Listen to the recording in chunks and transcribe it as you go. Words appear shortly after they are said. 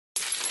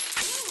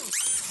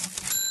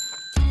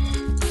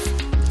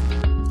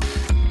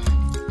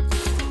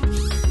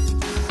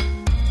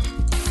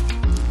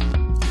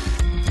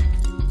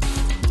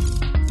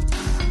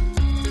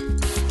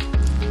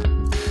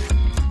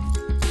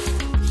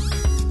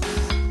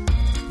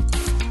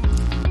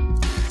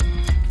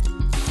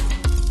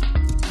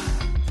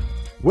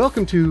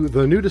Welcome to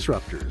The New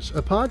Disruptors,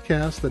 a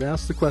podcast that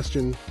asks the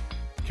question,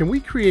 can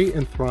we create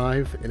and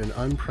thrive in an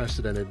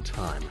unprecedented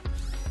time?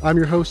 I'm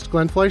your host,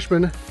 Glenn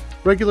Fleischman.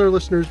 Regular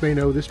listeners may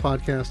know this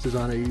podcast is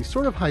on a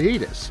sort of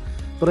hiatus,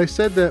 but I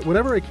said that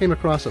whenever I came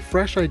across a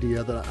fresh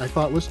idea that I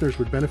thought listeners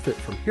would benefit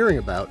from hearing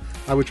about,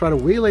 I would try to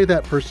waylay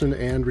that person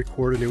and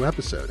record a new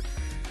episode.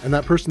 And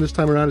that person this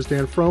time around is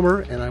Dan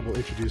Frommer, and I will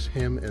introduce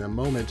him in a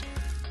moment.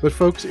 But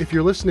folks, if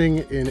you're listening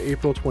in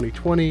April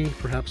 2020,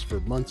 perhaps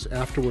for months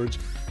afterwards,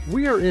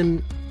 we are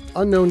in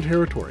unknown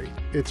territory.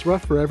 It's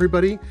rough for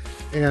everybody,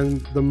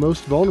 and the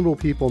most vulnerable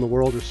people in the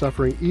world are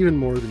suffering even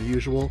more than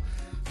usual.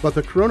 But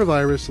the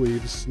coronavirus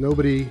leaves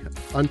nobody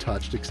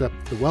untouched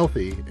except the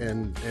wealthy,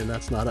 and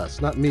that's not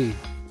us, not me,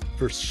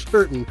 for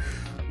certain.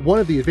 One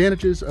of the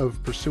advantages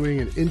of pursuing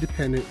an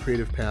independent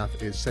creative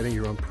path is setting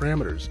your own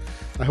parameters.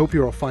 I hope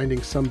you're all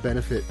finding some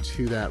benefit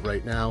to that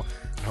right now.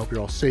 I hope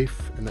you're all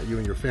safe and that you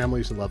and your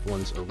families and loved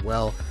ones are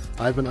well.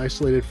 I've been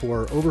isolated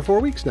for over 4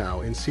 weeks now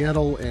in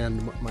Seattle,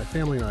 and my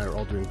family and I are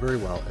all doing very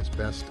well, as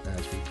best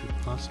as we could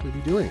possibly be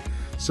doing.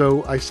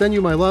 So I send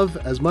you my love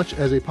as much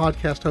as a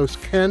podcast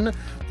host can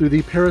through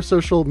the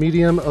parasocial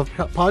medium of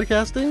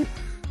podcasting.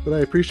 But I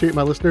appreciate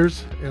my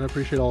listeners, and I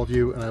appreciate all of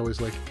you, and I always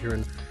like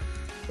hearing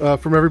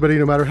from everybody,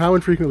 no matter how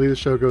infrequently the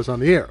show goes on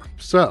the air.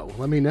 So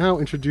let me now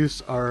introduce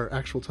our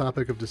actual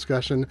topic of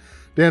discussion,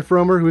 Dan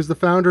Frommer, who is the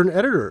founder and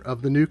editor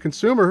of The New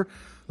Consumer,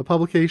 a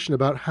publication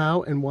about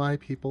how and why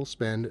people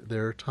spend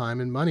their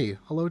time and money.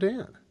 Hello,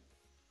 Dan.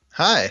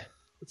 Hi.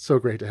 It's so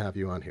great to have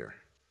you on here.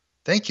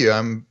 Thank you.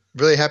 I'm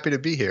really happy to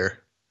be here.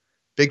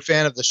 Big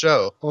fan of the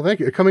show. Well, thank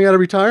you. Coming out of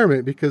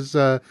retirement, because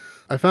I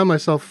found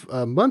myself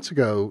months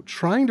ago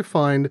trying to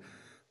find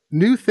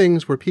new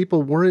things where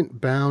people weren't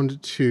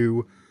bound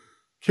to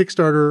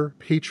Kickstarter,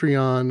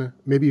 Patreon,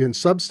 maybe even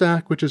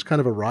Substack, which is kind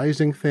of a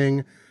rising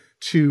thing,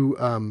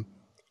 to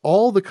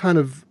all the kind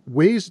of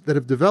ways that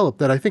have developed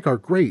that I think are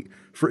great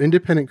for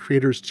independent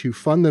creators to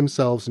fund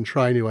themselves and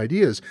try new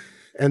ideas.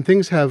 And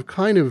things have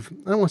kind of,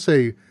 I don't want to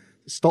say,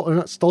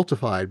 not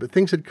stultified, but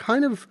things had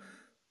kind of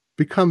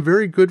become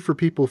very good for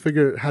people to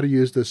figure out how to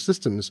use those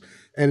systems,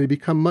 and it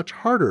become much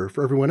harder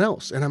for everyone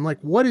else. And I'm like,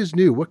 what is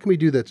new? What can we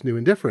do that's new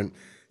and different?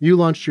 You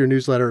launched your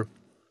newsletter.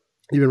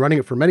 You've been running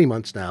it for many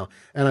months now.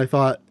 And I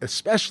thought,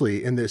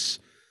 especially in this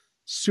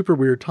super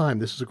weird time,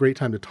 this is a great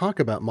time to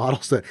talk about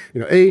models that,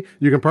 A,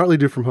 you can partly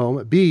do from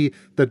home, B,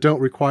 that don't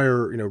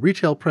require,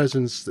 retail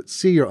presence, that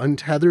C, are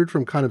untethered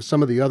from kind of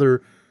some of the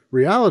other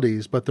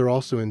realities, but they're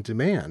also in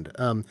demand.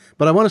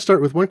 But I want to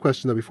start with one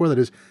question, though, before that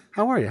is,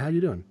 how are you? How are you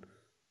doing?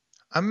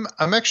 I'm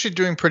actually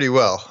doing pretty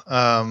well,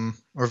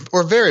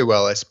 or very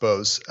well, I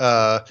suppose.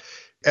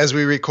 As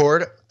we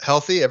record,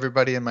 healthy.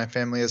 Everybody in my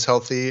family is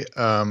healthy.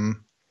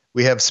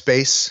 We have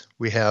space.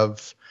 We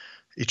have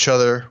each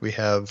other. We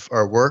have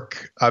our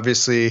work.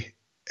 Obviously,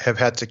 have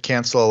had to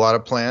cancel a lot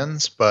of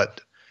plans,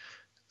 but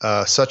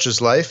such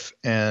is life.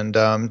 And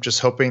just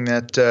hoping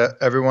that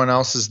everyone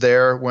else is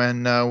there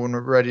when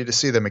we're ready to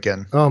see them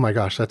again. Oh my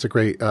gosh, that's a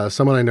great.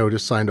 Someone I know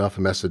just signed off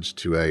a message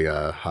to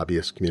a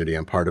hobbyist community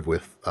I'm part of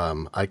with.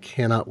 I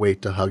cannot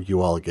wait to hug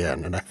you all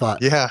again. And I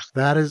thought, yeah,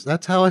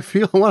 that's how I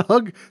feel. I want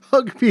to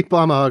hug people.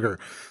 I'm a hugger.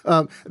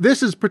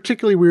 This is a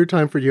particularly weird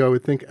time for you, I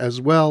would think,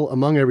 as well.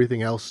 Among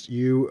everything else,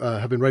 you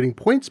have been writing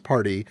Points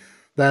Party.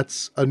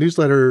 That's a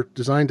newsletter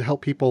designed to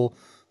help people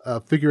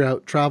figure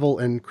out travel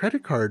and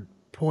credit card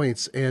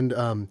points. And I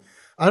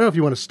don't know if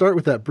you want to start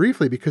with that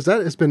briefly, because I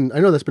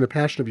know that's been a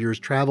passion of yours,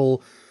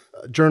 travel,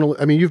 journal.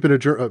 I mean, you've been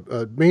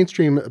a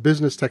mainstream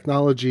business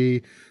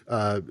technology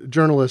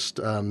journalist.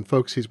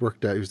 Folks, he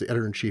was the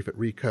editor-in-chief at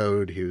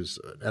Recode. He was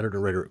an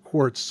editor-writer at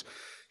Quartz.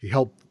 He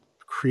helped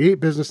create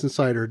Business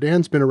Insider.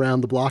 Dan's been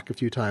around the block a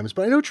few times,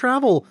 but I know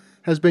travel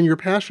has been your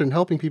passion,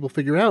 helping people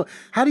figure out,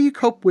 how do you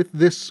cope with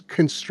this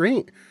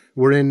constraint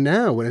we're in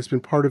now when it's been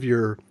part of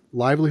your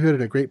livelihood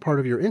and a great part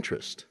of your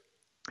interest?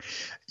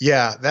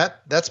 Yeah,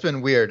 that's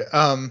been weird.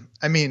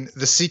 I mean,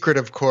 the secret,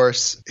 of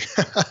course,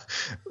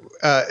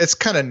 it's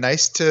kind of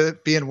nice to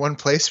be in one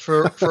place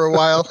for a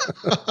while.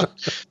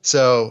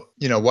 So,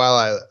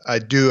 while I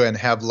do and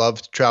have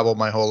loved travel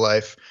my whole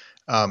life,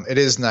 it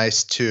is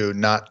nice to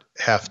not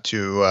have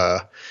to,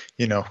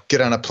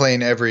 get on a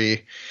plane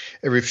every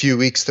few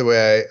weeks the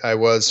way I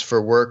was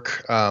for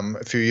work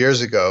a few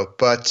years ago.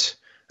 But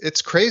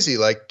it's crazy.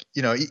 Like,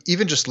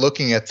 even just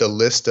looking at the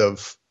list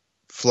of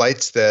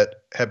flights that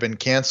have been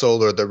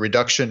canceled, or the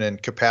reduction in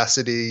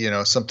capacity,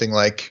 something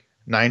like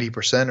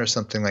 90% or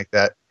something like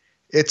that.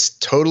 It's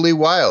totally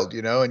wild,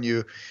 and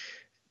you,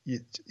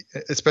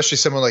 especially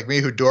someone like me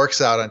who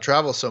dorks out on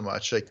travel so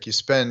much, like you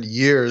spend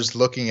years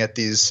looking at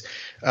these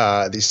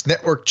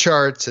network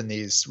charts and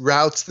these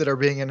routes that are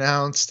being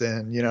announced,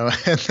 and,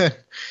 and then,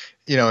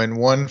 in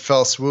one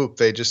fell swoop,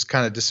 they just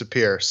kind of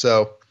disappear.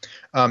 So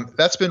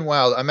that's been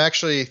wild. I'm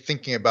actually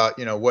thinking about,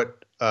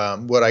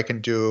 what I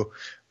can do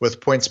with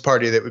Points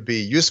Party that would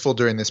be useful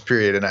during this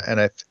period.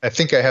 And I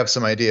think I have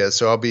some ideas.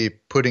 So I'll be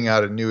putting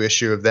out a new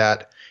issue of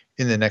that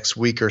in the next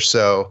week or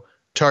so,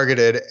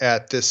 targeted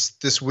at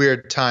this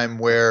weird time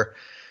where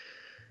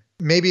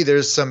maybe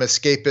there's some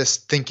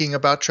escapist thinking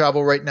about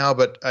travel right now,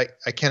 but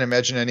I can't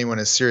imagine anyone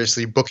is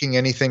seriously booking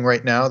anything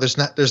right now. There's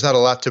not a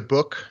lot to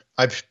book.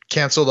 I've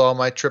canceled all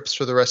my trips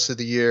for the rest of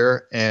the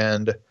year.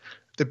 And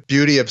the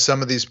beauty of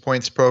some of these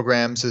points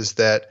programs is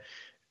that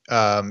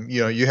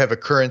you have a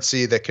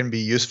currency that can be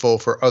useful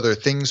for other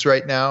things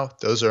right now.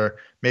 Those are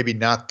maybe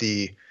not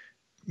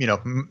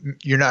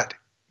you're not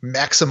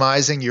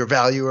maximizing your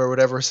value or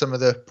whatever some of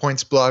the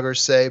points bloggers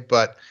say,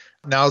 but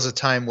now's a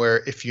time where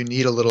if you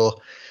need a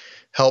little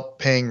help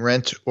paying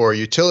rent or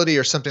utility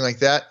or something like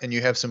that, and you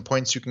have some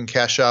points you can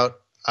cash out,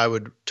 I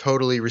would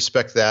totally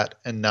respect that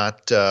and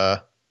not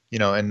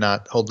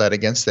hold that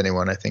against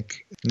anyone. I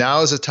think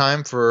now is a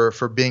time for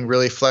being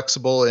really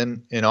flexible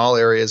in all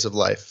areas of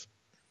life.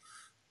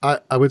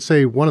 I would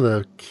say one of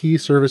the key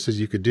services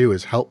you could do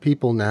is help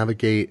people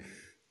navigate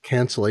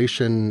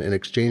cancellation and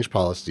exchange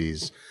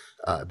policies,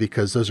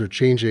 because those are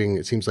changing.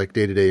 It seems like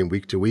day to day and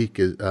week to week.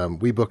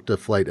 We booked a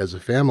flight as a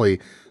family.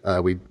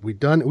 We had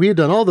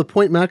done all the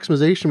point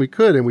maximization we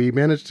could, and we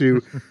managed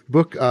to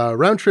book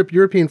round trip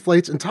European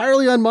flights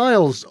entirely on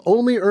miles,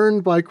 only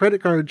earned by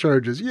credit card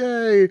charges.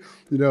 Yay!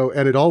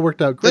 And it all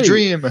worked out great. The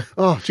dream.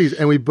 Oh, geez.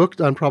 And we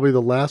booked on probably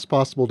the last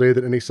possible day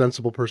that any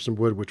sensible person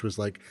would, which was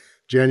like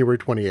January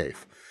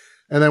 28th.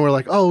 And then we're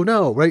like, oh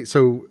no, right?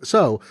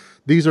 So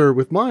these are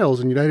with miles,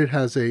 and United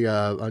has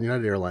on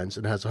United Airlines,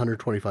 it has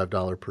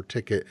 $125 per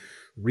ticket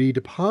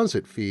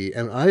redeposit fee.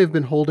 And I have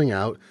been holding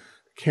out,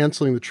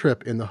 canceling the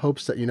trip in the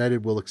hopes that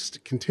United will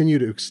continue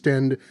to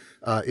extend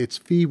its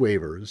fee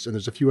waivers. And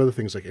there's a few other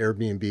things like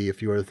Airbnb, a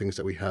few other things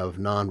that we have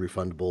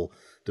non-refundable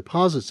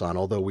deposits on,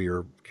 although we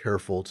are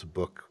careful to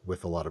book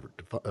with a lot of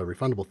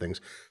refundable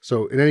things.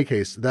 So in any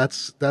case,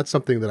 that's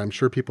something that I'm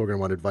sure people are going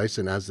to want advice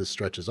in as this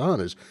stretches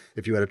on, is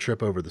if you had a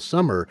trip over the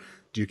summer,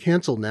 do you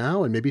cancel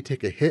now and maybe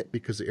take a hit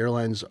because the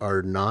airlines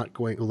are not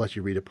going to let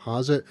you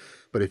redeposit?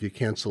 But if you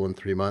cancel in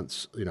 3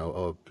 months,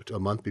 a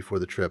month before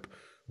the trip,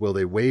 will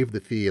they waive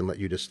the fee and let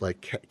you just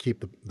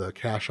keep the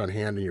cash on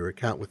hand in your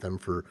account with them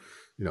for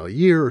a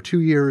year or 2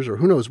 years or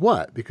who knows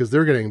what, because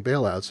they're getting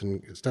bailouts,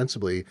 and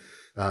ostensibly,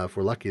 if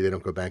we're lucky, they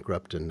don't go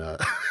bankrupt and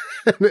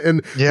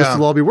and this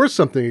will all be worth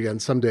something again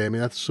someday. I mean,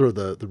 that's sort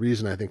of the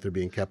reason I think they're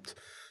being kept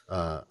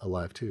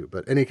alive too.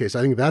 But in any case,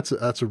 I think that's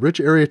a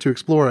rich area to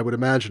explore, I would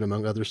imagine,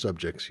 among other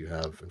subjects you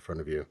have in front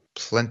of you.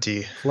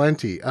 Plenty.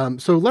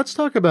 So let's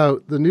talk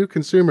about the new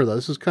consumer, though.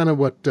 This is kind of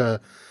what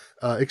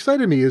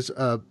excited me is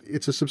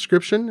it's a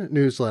subscription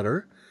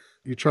newsletter.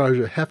 You charge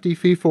a hefty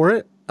fee for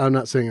it. I'm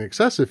not saying an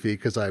excessive fee,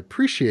 because I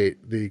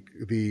appreciate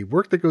the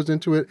work that goes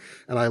into it,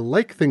 and I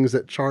like things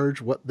that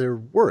charge what they're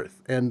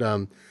worth. And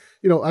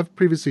I've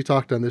previously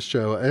talked on this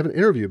show. I haven't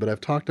interviewed, but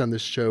I've talked on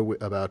this show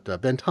about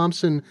Ben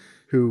Thompson,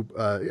 who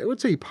I would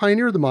say he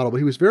pioneered the model, but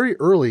he was very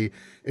early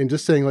in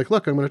just saying,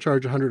 look, I'm going to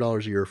charge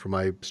 $100 a year for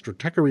my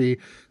Stratechery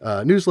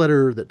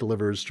newsletter that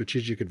delivers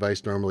strategic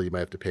advice. Normally, you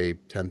might have to pay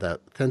tens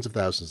of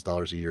thousands of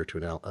dollars a year to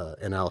an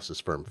analysis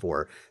firm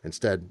for.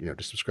 Instead,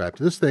 just subscribe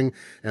to this thing.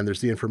 And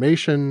there's the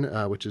information,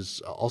 which is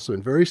also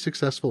been very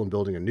successful in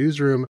building a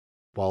newsroom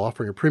while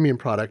offering a premium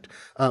product.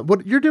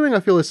 What you're doing, I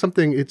feel, is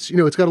something, it's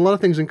got a lot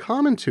of things in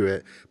common to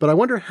it, but I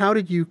wonder, how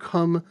did you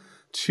come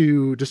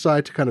to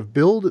decide to kind of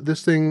build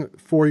this thing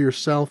for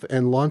yourself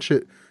and launch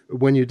it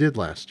when you did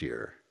last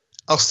year?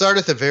 I'll start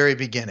at the very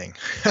beginning.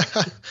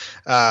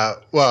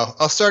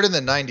 I'll start in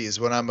the 90s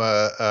when I'm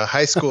a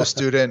high school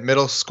student,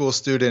 middle school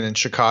student in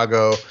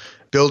Chicago,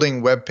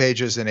 building web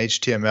pages in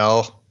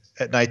HTML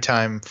at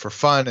nighttime for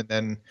fun. And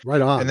then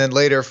right on. And then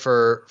later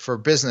for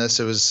business,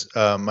 it was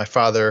my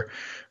father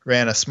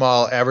ran a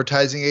small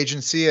advertising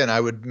agency, and I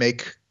would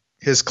make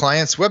his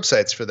clients'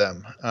 websites for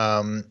them.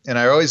 And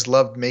I always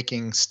loved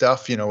making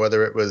stuff,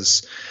 whether it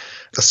was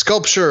a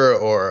sculpture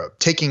or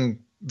taking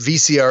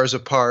VCRs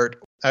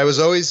apart. I was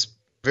always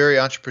very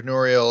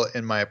entrepreneurial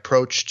in my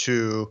approach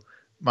to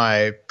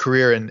my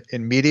career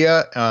in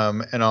media.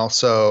 And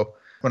also,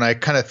 when I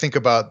kind of think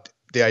about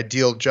the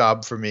ideal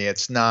job for me,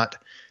 it's not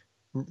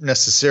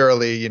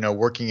necessarily,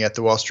 working at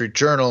the Wall Street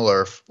Journal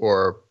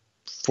or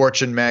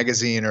Fortune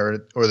magazine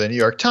or the New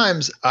York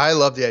Times. I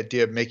love the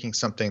idea of making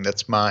something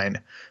that's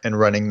mine and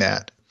running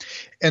that.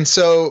 And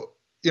so,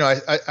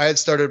 I had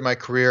started my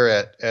career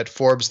at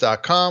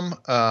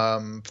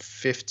Forbes.com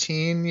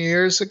 15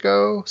 years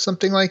ago,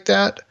 something like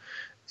that,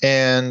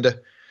 and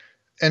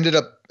ended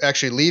up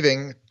actually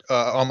leaving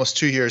almost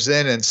 2 years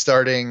in and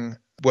starting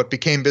what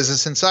became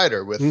Business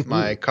Insider with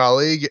my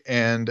colleague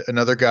and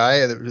another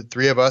guy. There were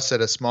three of us at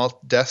a small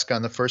desk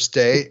on the first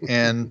day,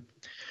 and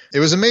it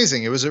was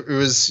amazing. It was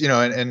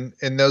and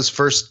in those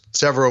first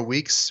several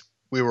weeks,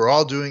 we were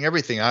all doing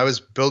everything. I was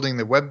building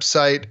the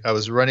website. I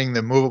was running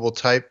the movable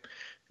type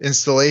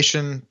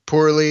installation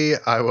poorly.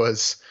 I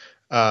was,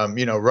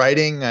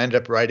 writing. I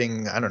ended up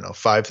writing,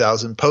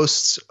 5,000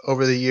 posts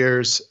over the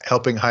years,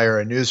 helping hire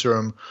a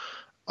newsroom,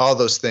 all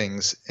those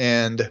things.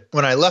 And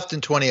when I left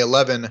in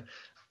 2011,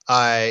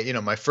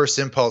 my first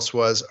impulse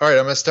was, all right,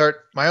 I'm going to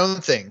start my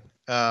own thing.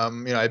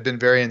 I'd been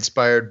very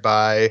inspired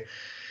by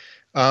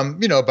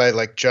by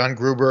like John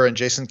Gruber and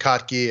Jason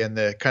Kotke and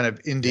the kind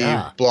of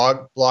indie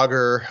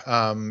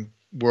blogger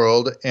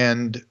world.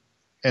 And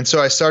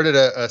so I started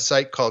a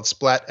site called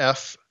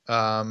SplatF,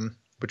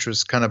 which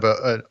was kind of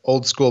an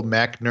old school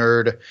Mac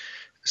nerd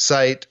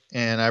site.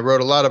 And I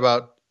wrote a lot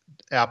about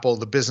Apple,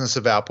 the business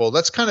of Apple.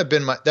 That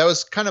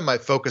was kind of my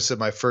focus of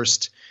my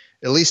first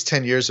at least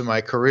 10 years of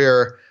my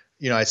career.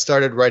 I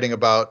started writing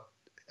about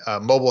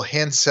mobile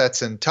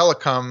handsets and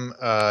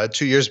telecom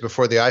 2 years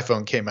before the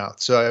iPhone came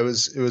out. So it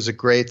was a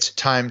great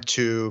time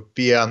to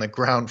be on the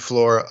ground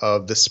floor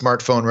of the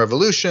smartphone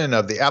revolution,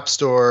 of the App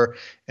Store,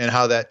 and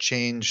how that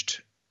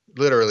changed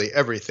literally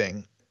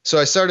everything. So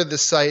I started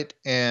this site,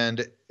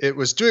 and it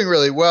was doing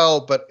really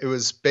well, but it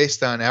was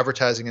based on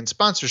advertising and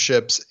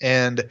sponsorships,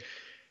 and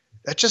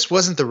that just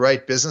wasn't the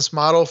right business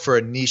model for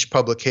a niche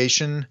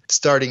publication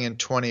starting in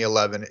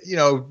 2011.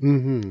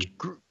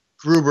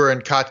 Gruber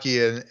and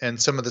Kotke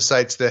and some of the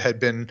sites that had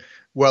been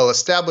well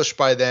established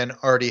by then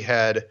already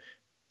had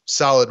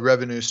solid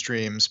revenue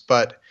streams,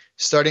 but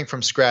starting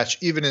from scratch,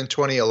 even in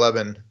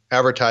 2011,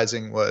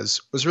 advertising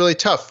was really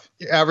tough.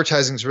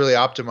 Advertising is really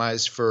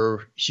optimized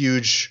for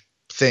huge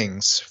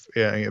things,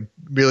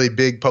 really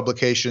big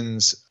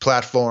publications,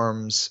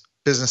 platforms,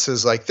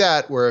 businesses like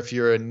that, where if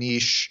you're a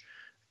niche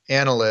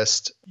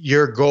analyst,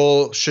 your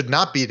goal should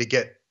not be to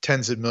get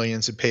tens of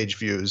millions of page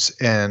views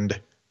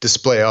and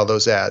display all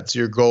those ads.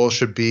 Your goal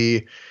should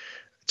be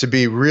to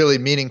be really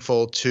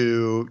meaningful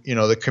to,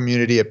 the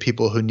community of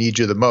people who need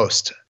you the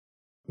most.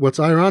 What's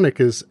ironic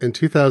is in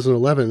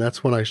 2011,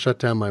 that's when I shut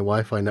down my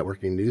Wi-Fi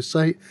networking news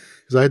site,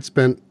 because I had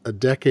spent a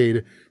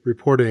decade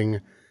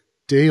reporting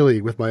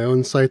daily with my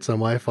own sites on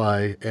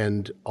Wi-Fi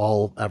and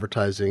all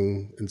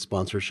advertising and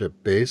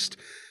sponsorship based.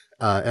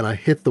 And I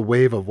hit the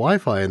wave of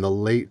Wi-Fi in the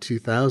late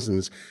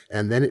 2000s,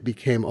 and then it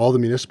became all the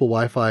municipal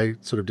Wi-Fi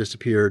sort of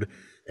disappeared,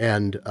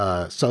 and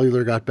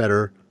cellular got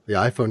better. The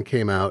iPhone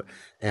came out,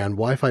 and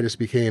Wi-Fi just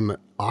became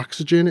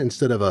oxygen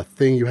instead of a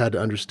thing you had to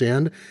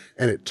understand,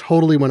 and it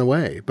totally went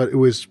away. But it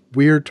was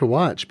weird to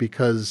watch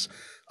because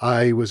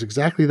I was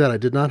exactly that.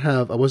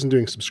 I wasn't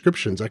doing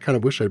subscriptions. I kind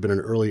of wish I'd been an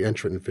early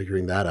entrant in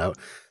figuring that out.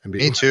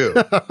 Me too.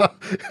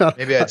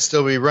 Maybe I'd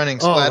still be running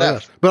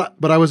SplatF.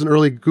 But I was an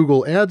early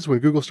Google Ads. When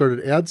Google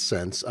started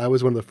AdSense, I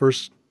was one of the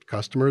first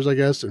customers, I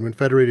guess. And when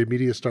Federated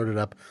Media started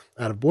up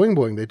out of Boing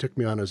Boing, they took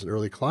me on as an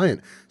early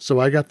client.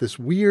 So I got this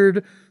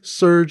weird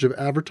surge of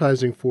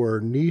advertising for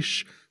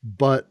niche,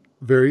 but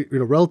very,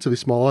 relatively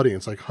small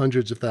audience, like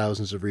hundreds of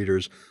thousands of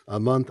readers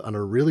a month on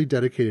a really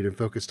dedicated and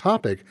focused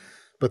topic.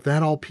 But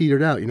that all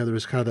petered out. There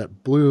was kind of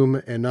that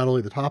bloom, and not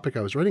only the topic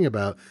I was writing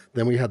about,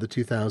 then we had the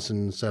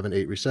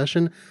 2007-8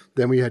 recession.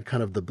 Then we had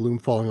kind of the bloom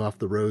falling off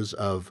the rose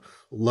of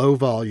low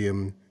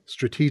volume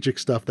strategic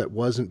stuff that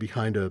wasn't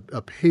behind a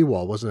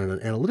paywall, wasn't an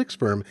analytics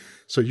firm.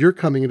 So you're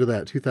coming into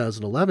that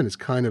 2011 is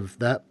kind of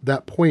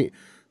that point.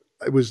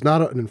 It was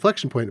not an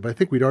inflection point, but I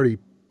think we'd already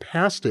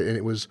passed it, and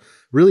it was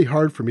really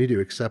hard for me to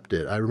accept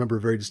it. I remember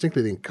very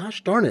distinctly thinking,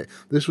 gosh darn it,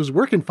 this was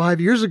working 5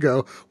 years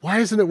ago. Why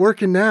isn't it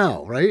working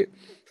now, right?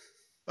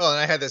 Well, and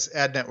I had this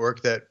ad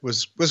network that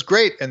was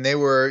great, and they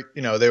were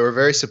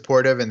very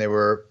supportive, and they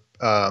were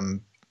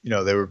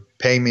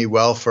paying me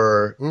well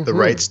for the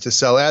rights to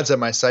sell ads on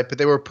my site, but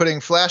they were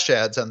putting flash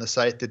ads on the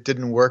site that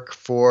didn't work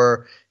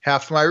for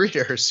half my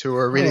readers who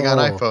were reading on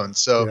iPhones.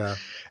 So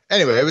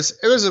anyway, it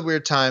was a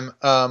weird time.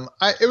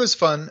 It was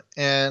fun,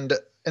 and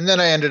then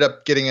I ended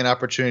up getting an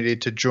opportunity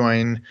to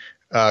join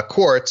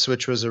Quartz,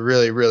 which was a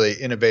really, really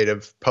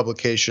innovative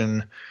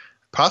publication.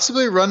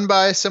 Possibly run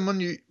by someone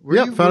you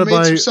founded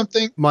by or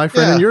something. My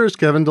friend and yours,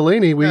 Kevin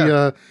Delaney.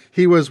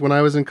 He was, when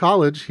I was in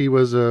college, he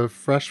was a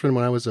freshman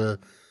when I was a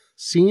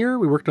senior.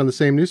 We worked on the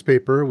same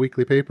newspaper,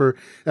 weekly paper,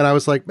 and I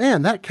was like,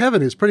 man, that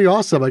Kevin is pretty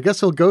awesome. I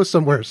guess he'll go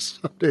somewhere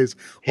some days.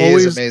 He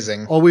is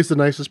amazing. Always the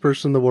nicest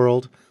person in the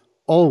world.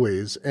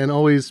 Always, and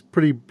always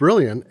pretty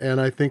brilliant. And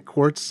I think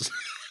Quartz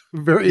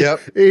very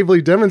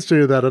ably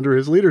demonstrated that under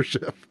his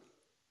leadership.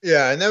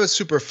 Yeah, and that was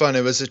super fun.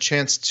 It was a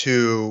chance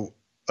to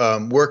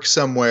work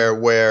somewhere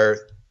where,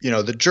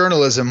 the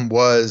journalism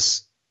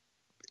was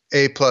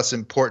A+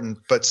 important,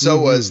 but so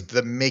was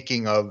the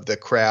making of the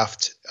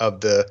craft,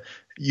 of the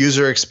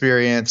user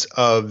experience,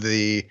 of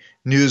the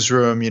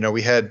newsroom.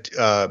 We had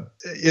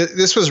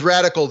this was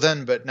radical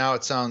then, but now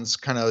it sounds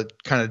kind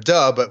of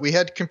duh. But we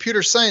had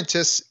computer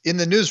scientists in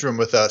the newsroom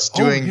with us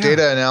doing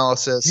data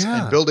analysis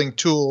and building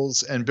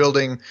tools and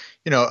building,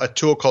 a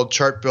tool called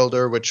Chart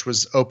Builder, which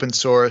was open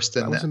sourced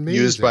and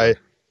used by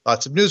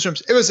lots of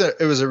newsrooms.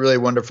 It was a really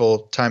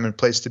wonderful time and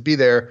place to be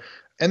there.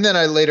 And then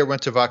I later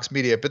went to Vox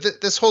Media. But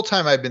this whole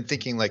time I've been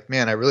thinking, like,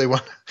 man, I really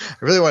want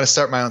to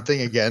start my own thing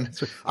again.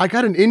 I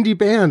got an indie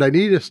band. I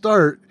need to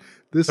start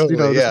this.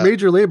 Totally, this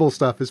major label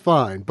stuff is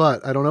fine,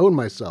 but I don't own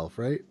myself,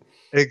 right?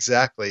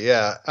 Exactly.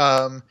 Yeah.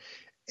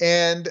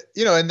 And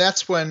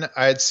that's when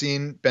I had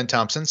seen Ben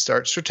Thompson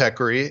start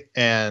Stratechery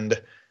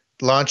and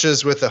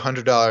launches with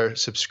 $100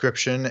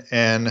 subscription,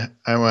 and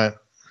I went,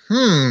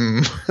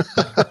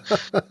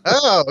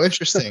 oh,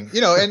 interesting.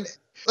 And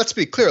let's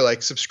be clear,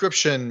 like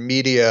subscription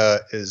media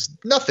is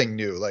nothing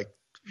new. Like,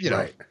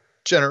 right.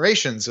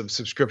 generations of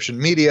subscription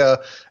media.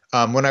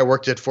 When I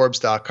worked at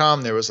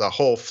Forbes.com, there was a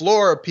whole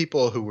floor of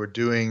people who were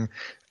doing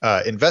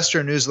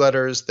investor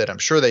newsletters that I'm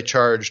sure they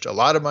charged a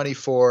lot of money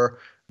for.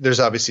 There's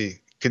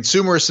obviously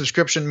consumer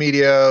subscription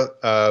media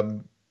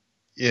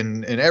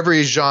in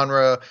every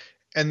genre.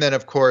 And then,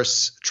 of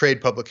course,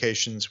 trade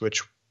publications,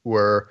 which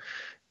were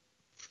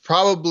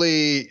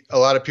probably a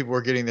lot of people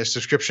were getting their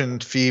subscription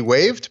fee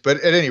waived.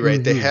 But at any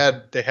rate, they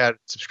had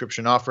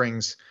subscription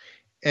offerings.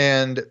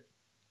 And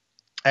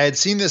I had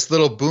seen this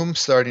little boom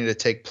starting to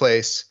take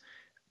place.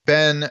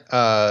 Ben,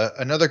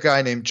 another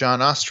guy named John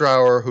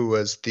Ostrower, who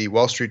was the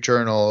Wall Street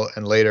Journal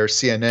and later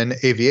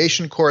CNN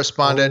aviation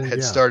correspondent,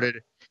 had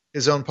started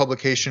his own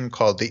publication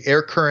called The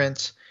Air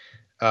Current.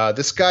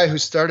 This guy who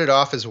started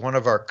off as one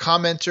of our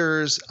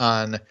commenters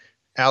on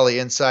Alley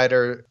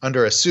Insider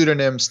under a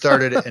pseudonym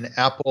started an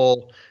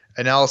Apple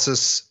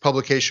analysis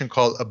publication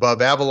called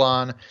Above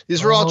Avalon.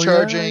 These were all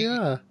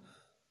charging.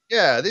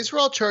 Yeah, these were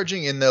all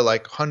charging in the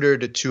like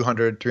 $100 to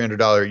 $200,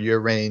 $300 a year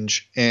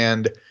range,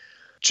 and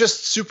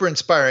just super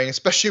inspiring,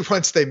 especially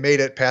once they made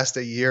it past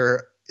a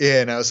year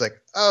in. I was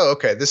like, oh,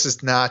 okay, this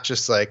is not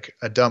just like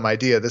a dumb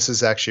idea. This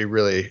is actually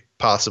really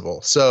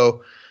possible.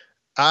 So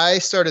I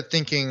started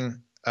thinking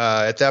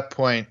at that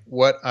point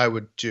what I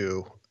would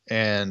do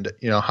and,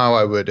 how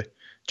I would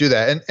do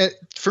that. And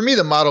for me,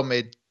 the model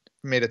made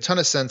a ton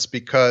of sense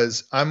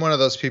because I'm one of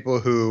those people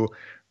who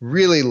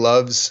really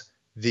loves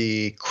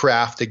the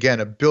craft, again,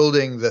 of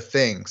building the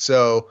thing.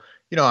 So,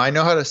 I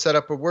know how to set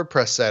up a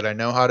WordPress site. I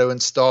know how to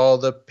install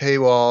the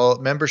paywall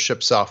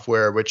membership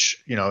software,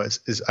 which,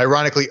 is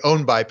ironically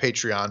owned by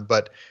Patreon,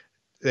 but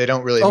they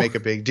don't really make a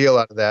big deal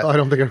out of that. I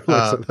don't think I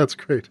realized that. That's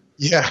great.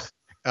 Yeah.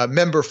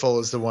 Memberful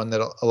is the one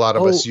that a lot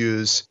of us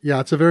use. Yeah,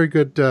 it's a very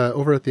good,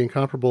 over at the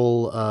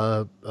Incomparable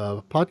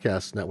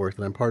podcast network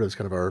that I'm part of. It's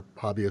kind of our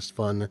hobbyist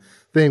fun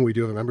thing. We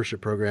do have a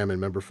membership program,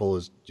 and Memberful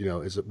is,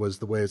 was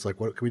the way. It's like,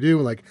 what can we do?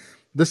 And like,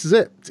 this is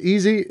it. It's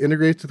easy,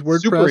 integrates with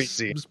WordPress. Super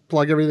easy. Just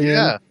plug everything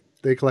in.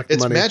 They collect the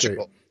money. It's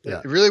magical. Yeah.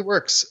 It really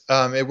works.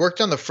 It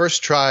worked on the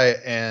first try,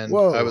 and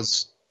it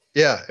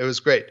was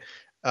great.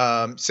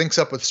 Syncs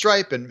up with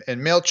Stripe and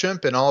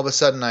MailChimp, and all of a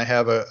sudden I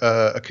have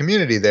a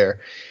community there.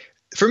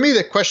 For me,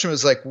 the question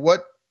was like,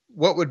 what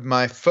would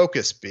my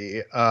focus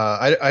be?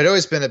 I'd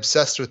always been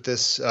obsessed with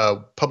this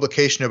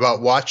publication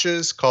about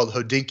watches called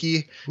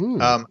Hodinkee.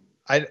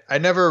 I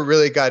never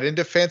really got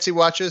into fancy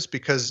watches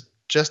because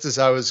just as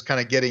I was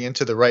kind of getting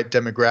into the right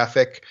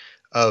demographic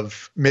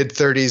of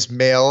mid-30s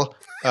male,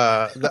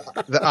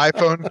 the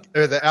iPhone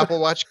or the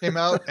Apple Watch came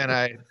out, and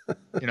I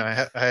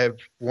have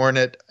worn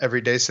it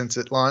every day since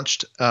it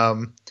launched.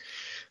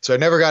 So I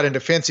never got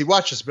into fancy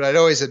watches, but I'd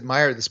always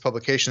admired this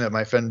publication that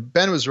my friend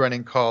Ben was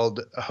running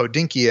called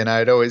Hodinkee, and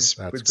I'd always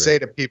say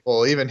to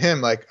people, even him,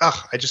 like,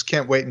 I just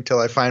can't wait until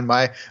I find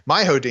my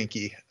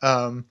Hodinkee.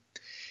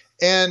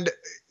 And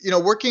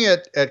working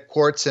at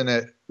Quartz and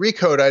at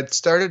Recode, I'd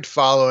started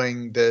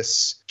following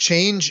this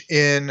change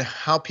in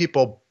how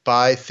people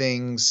buy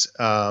things.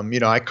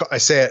 I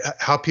say it,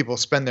 how people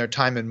spend their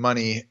time and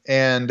money.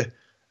 And,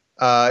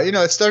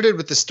 it started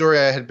with the story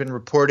I had been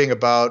reporting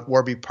about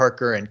Warby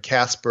Parker and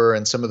Casper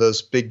and some of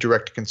those big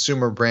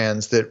direct-to-consumer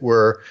brands that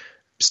were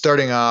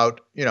starting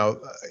out,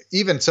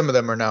 even some of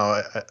them are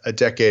now a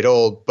decade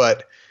old,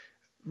 but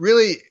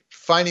really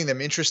finding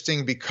them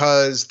interesting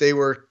because they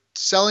were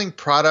selling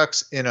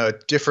products in a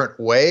different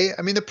way.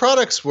 I mean, the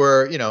products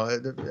were,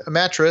 a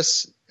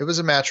mattress. It was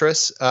a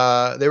mattress.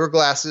 They were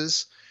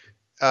glasses.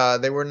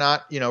 They were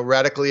not,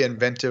 radically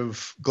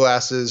inventive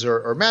glasses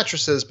or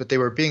mattresses, but they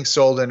were being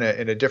sold in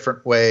a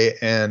different way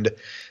and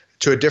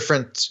to a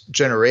different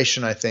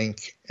generation, I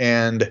think.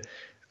 And,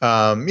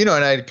 and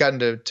I'd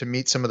gotten to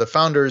meet some of the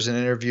founders and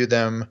interview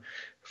them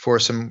for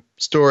some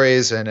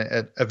stories and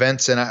at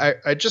events. And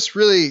I just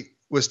really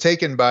was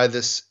taken by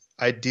this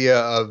idea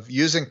of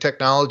using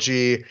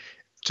technology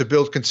to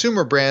build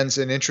consumer brands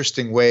in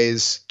interesting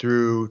ways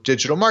through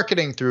digital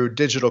marketing, through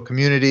digital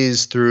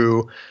communities,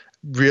 through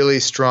really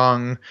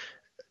strong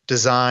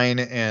design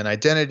and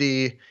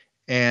identity.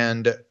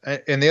 And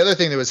the other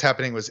thing that was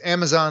happening was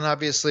Amazon,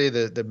 obviously,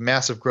 the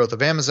massive growth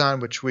of Amazon,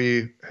 which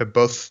we have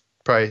both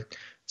probably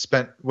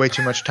spent way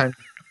too much time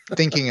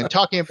thinking and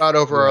talking about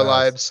over our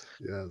lives.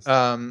 Yes.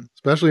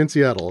 Especially in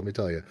Seattle, let me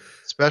tell you.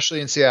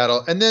 Especially in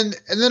Seattle. And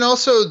then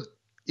also,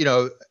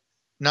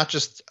 not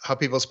just how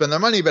people spend their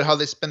money, but how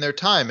they spend their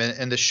time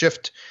and the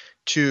shift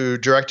to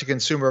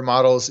direct-to-consumer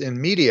models in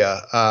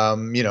media,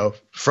 from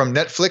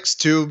Netflix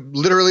to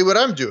literally what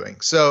I'm doing.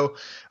 So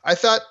I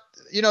thought,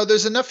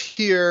 there's enough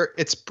here.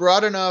 It's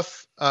broad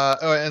enough,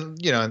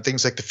 and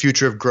things like the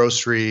future of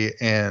grocery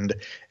and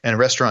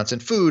restaurants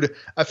and food.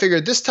 I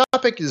figured this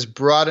topic is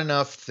broad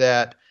enough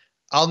that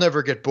I'll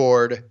never get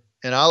bored,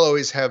 and I'll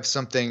always have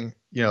something,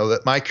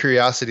 that my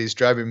curiosity is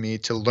driving me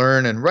to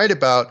learn and write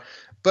about.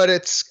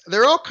 But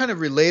they're all kind of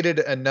related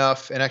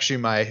enough, and actually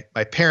my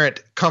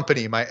parent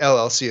company, my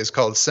LLC, is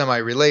called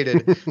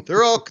Semi-Related.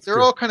 They're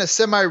all kind of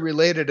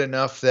semi-related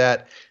enough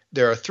that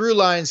there are through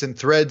lines and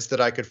threads that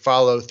I could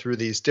follow through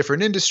these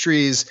different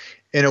industries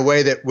in a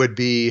way that would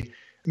be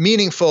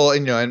meaningful,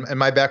 and, and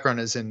my background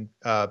is in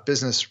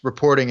business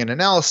reporting and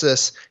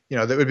analysis,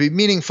 that would be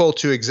meaningful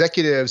to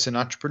executives and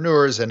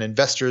entrepreneurs and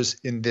investors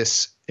in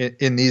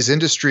these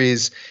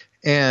industries.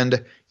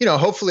 And,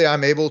 hopefully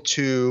I'm able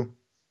to,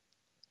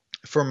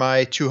 for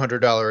my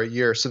 $200 a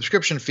year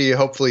subscription fee,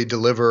 hopefully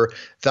deliver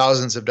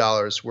thousands of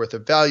dollars worth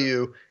of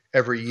value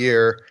every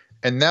year.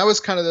 And that was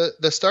kind of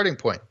the starting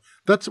point.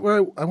 That's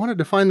where I wanted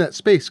to find that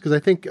space, because I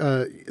think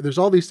there's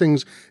all these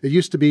things. It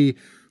used to be,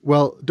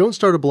 well, don't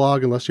start a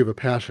blog unless you have a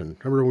passion.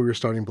 Remember when we were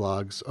starting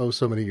blogs,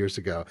 so many years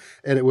ago?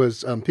 And it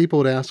was, people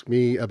would ask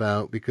me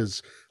about,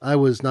 because I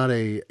was not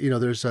do you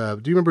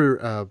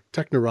remember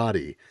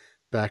Technorati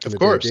back in the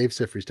day? Dave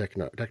Sifry's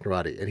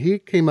Technorati. And he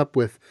came up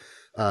with,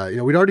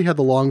 we'd already had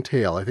the long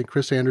tail. I think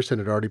Chris Anderson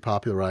had already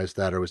popularized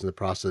that, or was in the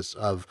process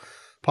of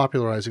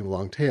popularizing the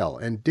long tail.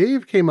 And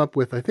Dave came up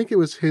with, I think it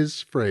was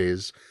his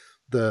phrase,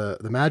 the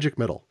magic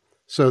middle.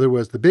 So there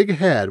was the big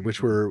head,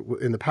 which were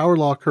in the power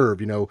law curve,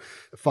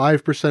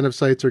 5% of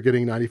sites are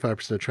getting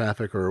 95% of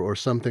traffic, or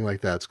something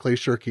like that. It's Clay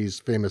Shirky's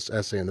famous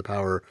essay in the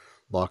power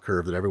law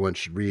curve that everyone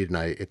should read. And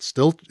it's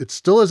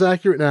still as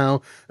accurate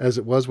now as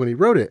it was when he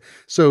wrote it.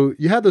 So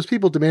you had those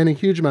people demanding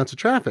huge amounts of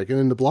traffic. And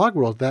in the blog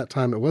world at that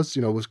time, it was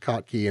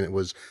Kottke and it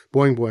was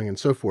Boing Boing and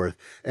so forth.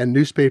 And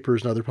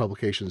newspapers and other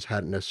publications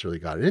hadn't necessarily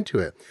gotten into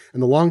it.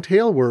 And the long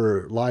tail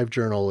were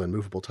LiveJournal and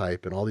Movable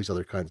Type and all these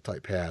other kinds of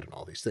TypePad and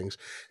all these things.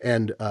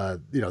 And,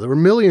 there were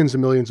millions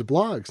and millions of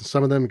blogs, and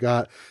some of them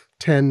got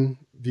 10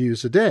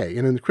 views a day.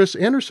 And in Chris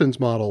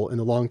Anderson's model in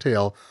the long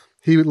tail,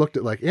 he looked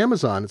at like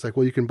Amazon. It's like,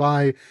 well, you can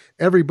buy,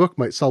 every book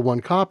might sell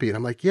one copy. And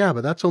I'm like, yeah,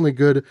 but that's only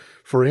good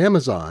for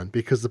Amazon,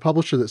 because the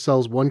publisher that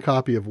sells one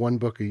copy of one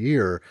book a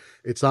year,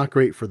 it's not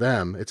great for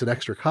them. It's an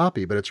extra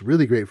copy, but it's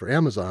really great for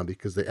Amazon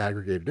because they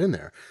aggregate it in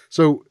there.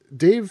 So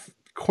Dave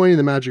coining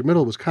the magic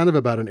middle was kind of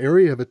about an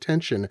area of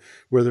attention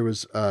where there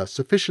was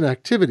sufficient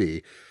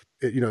activity,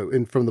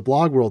 from the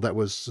blog world, that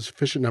was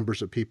sufficient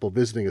numbers of people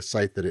visiting a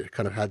site that it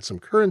kind of had some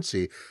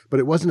currency, but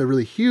it wasn't a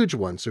really huge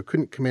one, so it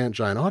couldn't command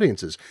giant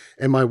audiences.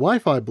 And my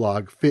Wi-Fi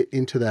blog fit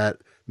into that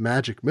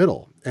magic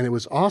middle, and it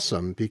was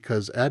awesome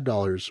because ad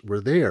dollars were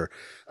there.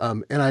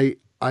 And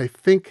I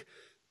think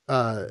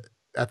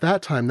at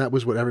that time, that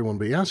was what everyone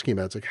would be asking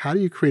about. It's like, how do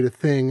you create a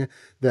thing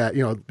that,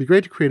 it'd be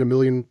great to create a 1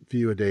 million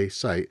view a day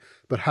site,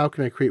 but how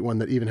can I create one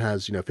that even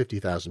has,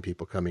 50,000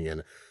 people coming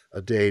in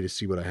a day to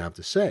see what I have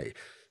to say?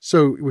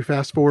 So we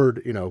fast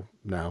forward,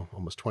 now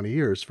almost 20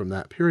 years from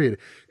that period,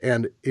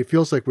 and it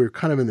feels like we're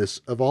kind of in this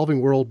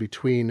evolving world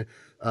between,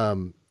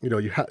 you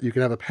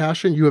can have a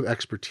passion, you have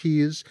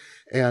expertise,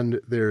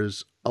 and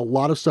there's a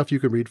lot of stuff you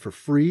can read for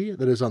free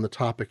that is on the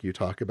topic you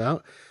talk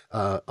about.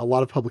 A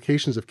lot of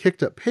publications have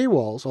kicked up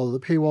paywalls, although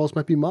the paywalls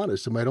might be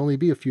modest. It might only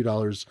be a few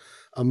dollars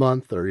a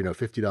month or,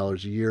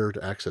 $50 a year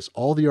to access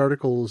all the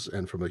articles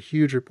and from a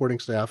huge reporting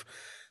staff.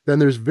 Then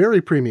there's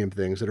very premium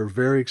things that are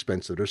very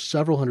expensive. There's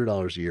several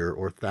 $100s a year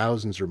or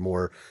thousands or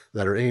more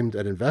that are aimed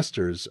at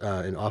investors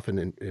and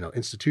often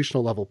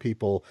institutional level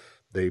people.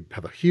 They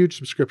have a huge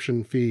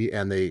subscription fee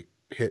and they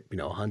hit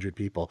 100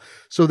 people.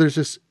 So there's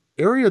this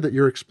area that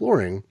you're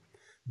exploring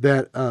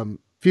that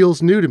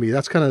feels new to me.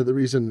 That's kind of the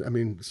reason.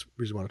 This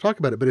reason I want to talk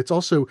about it. But it's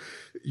also,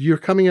 you're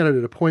coming at it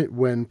at a point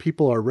when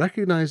people are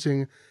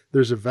recognizing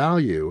there's a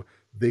value.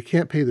 They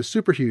can't pay the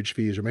super huge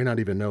fees or may not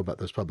even know about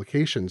those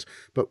publications,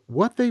 but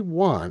what they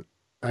want,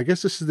 I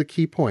guess this is the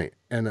key point,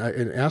 and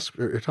ask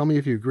or tell me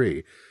if you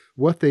agree,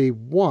 what they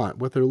want,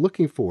 what they're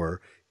looking for,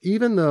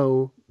 even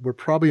though we're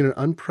probably in an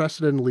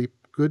unprecedentedly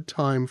good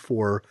time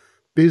for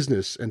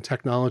business and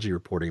technology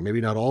reporting, maybe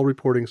not all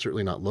reporting,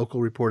 certainly not local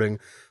reporting,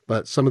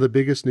 but some of the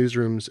biggest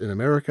newsrooms in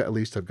America at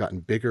least have gotten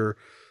bigger.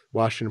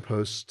 Washington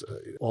Post,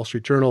 Wall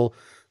Street Journal,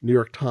 New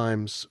York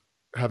Times,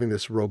 having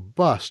this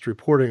robust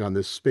reporting on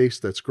this space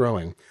that's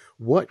growing.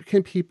 What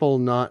can people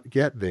not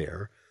get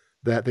there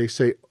that they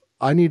say,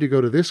 I need to go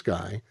to this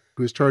guy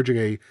who's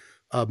charging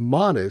a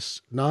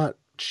modest, not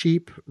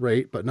cheap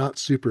rate, but not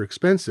super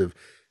expensive?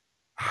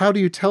 How do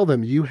you tell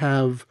them you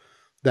have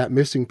that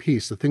missing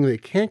piece, the thing they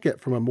can't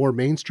get from a more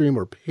mainstream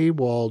or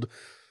paywalled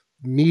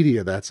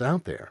media that's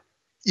out there?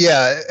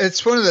 Yeah,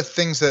 it's one of the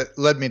things that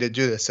led me to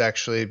do this,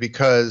 actually,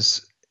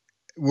 because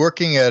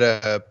working at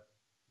a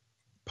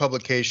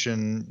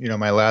publication,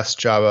 my last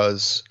job,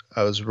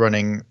 I was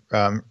running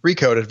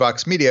Recode at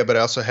Vox Media, but I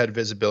also had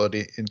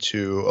visibility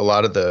into a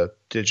lot of the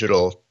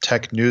digital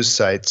tech news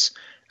sites.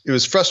 It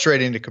was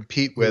frustrating to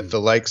compete with the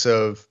likes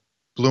of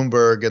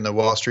Bloomberg and the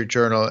Wall Street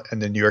Journal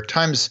and the New York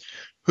Times,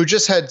 who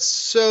just had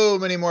so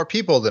many more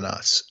people than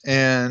us.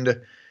 And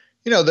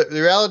the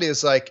reality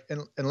is, like,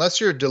 unless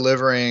you're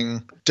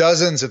delivering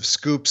dozens of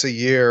scoops a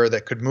year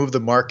that could move the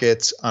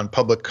markets on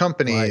public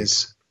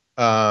companies,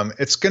 right,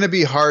 it's going to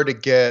be hard to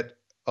get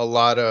a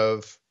lot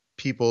of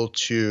people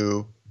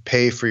to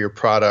pay for your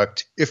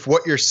product if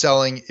what you're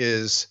selling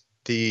is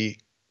the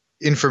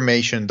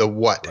information, the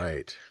what.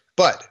 Right.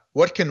 But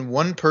what can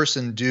one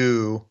person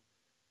do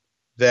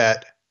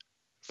that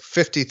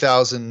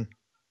 50,000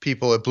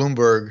 people at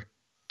Bloomberg,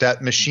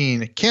 that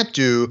machine, can't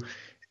do,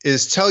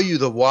 is tell you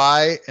the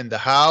why and the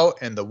how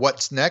and the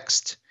what's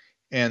next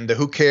and the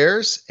who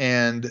cares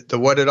and the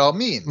what it all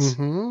means.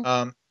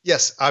 Mm-hmm.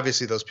 Yes,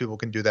 obviously those people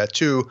can do that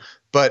too.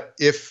 But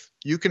if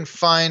you can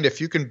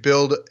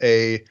build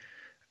a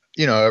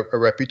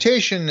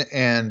reputation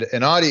and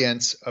an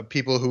audience of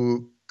people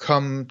who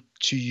come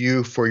to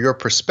you for your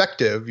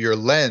perspective, your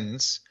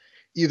lens,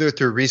 either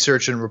through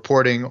research and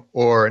reporting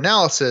or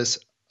analysis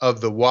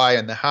of the why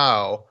and the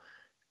how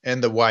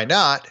and the why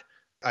not,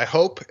 I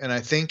hope and I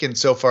think, and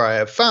so far I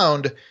have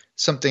found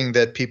something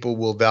that people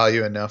will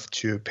value enough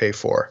to pay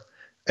for.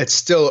 It's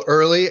still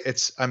early.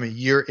 I'm a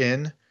year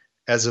in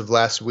as of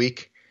last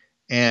week,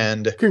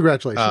 and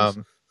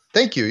Congratulations.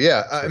 Thank you.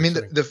 Yeah, I mean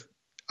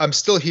I'm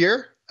still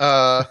here.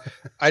 I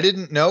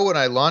didn't know when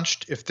I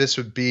launched if this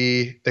would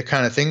be the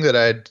kind of thing that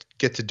I'd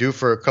get to do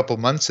for a couple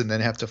months and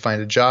then have to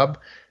find a job.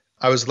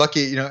 I was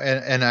lucky,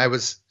 and I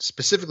was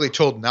specifically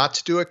told not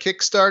to do a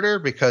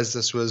Kickstarter because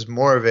this was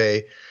more of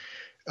a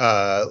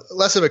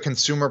less of a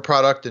consumer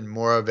product and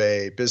more of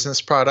a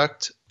business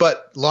product.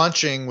 But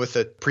launching with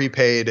a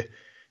prepaid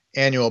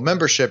annual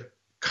membership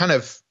kind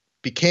of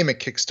became a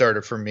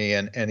Kickstarter for me.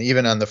 And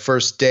even on the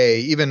first day,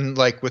 even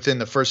like within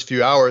the first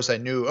few hours, I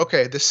knew,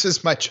 okay, this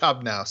is my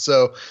job now.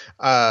 So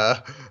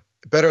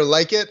better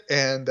like it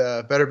and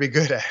better be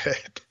good at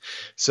it.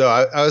 So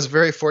I was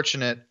very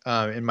fortunate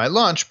in my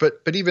launch. But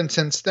even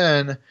since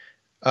then,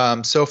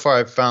 so far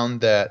I've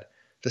found that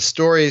the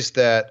stories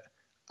that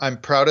I'm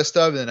proudest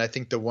of, and I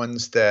think the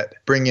ones that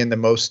bring in the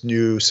most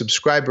new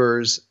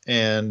subscribers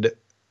and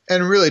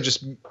really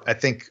just, I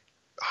think,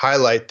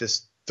 highlight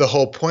the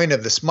whole point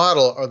of this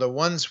model are the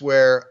ones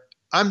where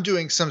I'm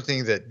doing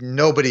something that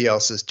nobody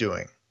else is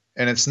doing.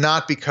 And it's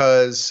not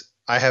because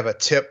I have a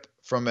tip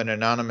from an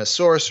anonymous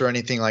source or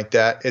anything like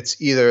that.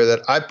 It's either that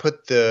I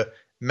put the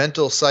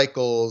mental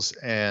cycles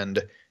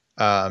and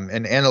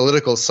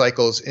analytical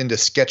cycles into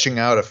sketching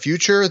out a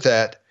future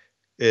that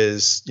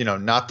is,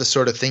 not the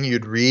sort of thing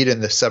you'd read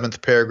in the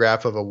 7th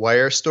paragraph of a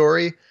Wire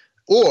story.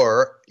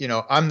 Or,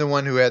 I'm the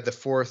one who had the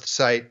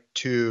foresight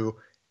to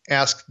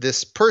ask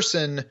this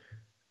person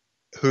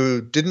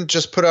who didn't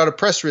just put out a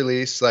press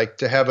release, like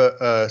to have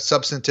a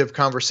substantive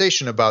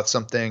conversation about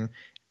something.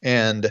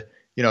 And,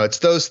 it's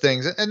those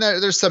things. And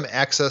there's some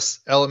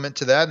access element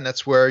to that. And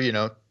that's where,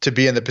 to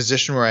be in the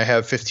position where I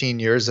have 15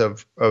 years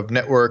of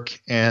network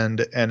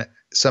and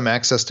some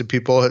access to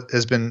people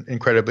has been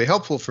incredibly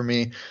helpful for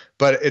me.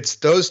 But it's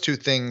those two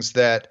things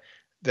that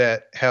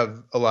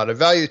have a lot of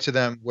value to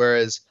them.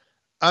 Whereas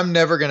I'm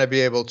never going to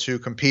be able to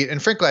compete.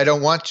 And frankly, I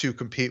don't want to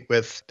compete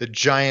with the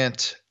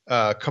giant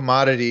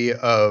commodity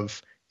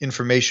of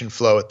information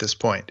flow at this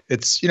point.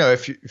 It's,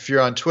 if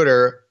you're on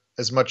Twitter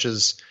as much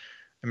as,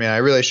 I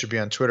really should be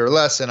on Twitter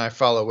less, and I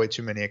follow way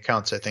too many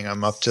accounts. I think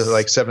I'm up to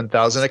like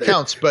 7,000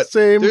 accounts, but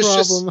same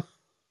problem.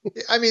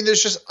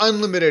 There's just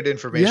unlimited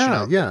information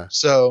out there. Yeah.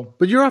 So,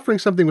 but you're offering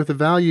something with a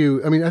value.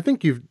 I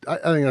think I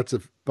think that's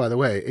by the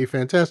way, a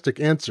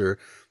fantastic answer.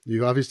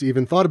 You've obviously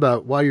even thought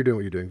about why you're doing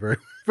what you're doing very,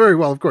 very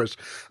well, of course.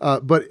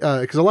 But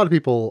because a lot of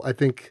people, I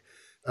think,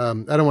 I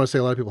don't want to say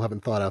a lot of people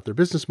haven't thought out their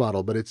business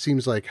model, but it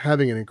seems like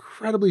having an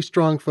incredibly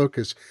strong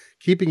focus,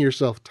 keeping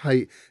yourself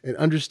tight and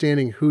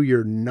understanding who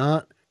you're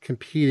not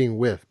competing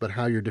with, but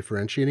how you're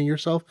differentiating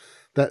yourself,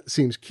 that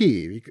seems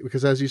key.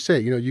 Because as you say,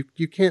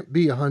 you can't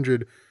be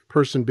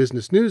 100-person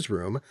business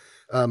newsroom.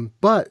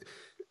 But,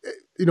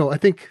 I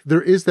think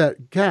there is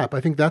that gap. I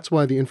think that's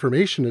why the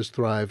information has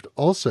thrived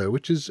also,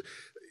 which is,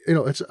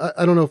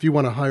 I don't know if you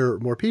want to hire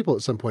more people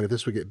at some point, if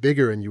this would get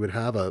bigger and you would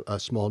have a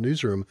small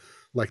newsroom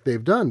like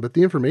they've done, but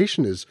the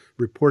information is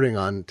reporting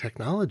on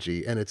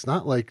technology, and it's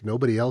not like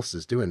nobody else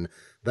is doing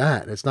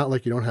that. It's not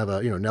like you don't have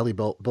Nellie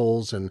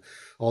Bowles and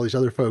all these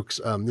other folks,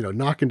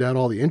 knocking down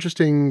all the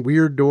interesting,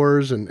 weird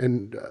doors.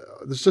 And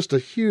there's just a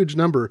huge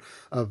number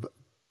of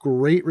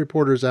great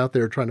reporters out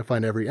there trying to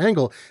find every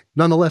angle.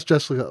 Nonetheless,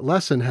 Jessica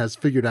Lessin has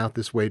figured out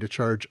this way to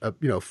charge,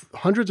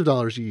 hundreds of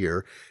dollars a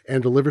year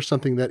and deliver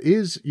something that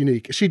is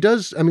unique. She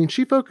does.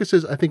 She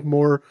focuses, I think,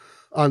 more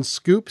on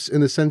scoops in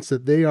the sense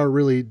that they are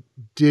really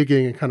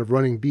digging and kind of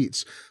running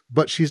beats,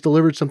 but she's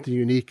delivered something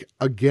unique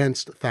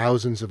against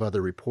thousands of other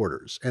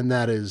reporters. And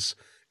that is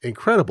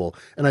incredible.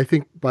 And I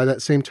think by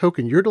that same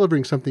token, you're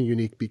delivering something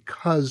unique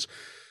because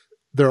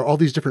there are all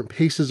these different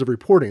paces of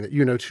reporting that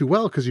you know too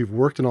well because you've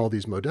worked in all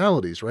these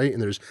modalities, right?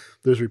 And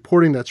there's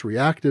reporting that's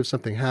reactive,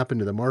 something happened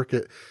to the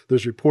market.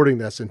 There's reporting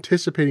that's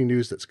anticipating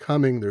news that's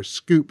coming. There's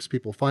scoops,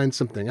 people find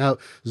something out.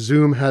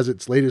 Zoom has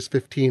its latest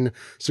 15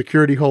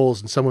 security holes,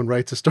 and someone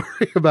writes a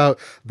story about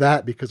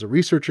that because a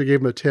researcher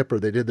gave them a tip or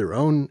they did their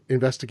own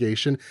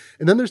investigation.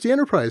 And then there's the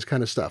enterprise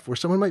kind of stuff where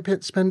someone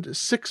might spend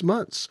 6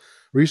 months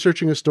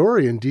researching a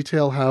story and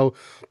detail how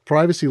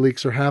privacy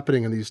leaks are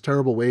happening in these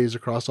terrible ways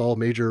across all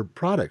major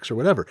products or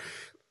whatever.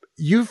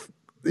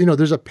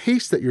 There's a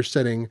pace that you're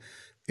setting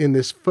in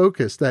this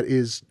focus that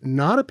is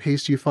not a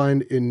pace you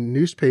find in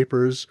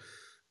newspapers,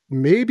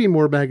 maybe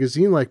more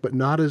magazine-like, but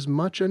not as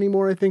much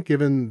anymore, I think,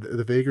 given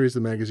the vagaries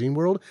of the magazine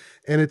world.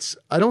 And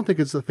I don't think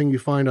it's the thing you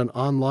find on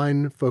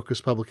online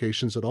focused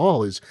publications at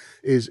all, is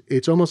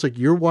it's almost like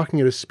you're walking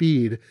at a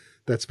speed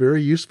that's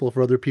very useful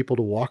for other people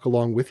to walk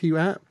along with you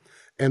at.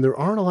 and there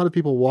aren't a lot of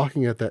people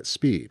walking at that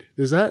speed.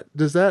 Does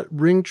that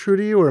ring true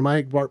to you, or am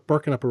I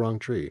barking up a wrong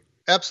tree?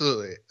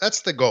 Absolutely.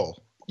 That's the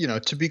goal.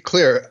 To be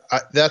clear,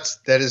 that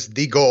is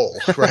the goal,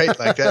 right?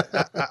 Like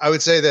that, I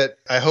would say that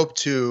I hope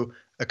to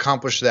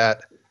accomplish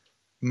that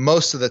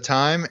most of the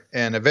time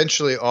and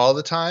eventually all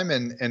the time.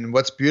 And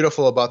what's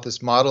beautiful about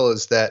this model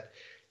is that,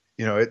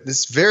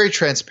 it's very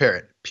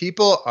transparent.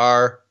 People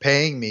are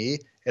paying me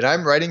and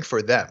I'm writing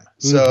for them.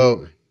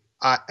 So,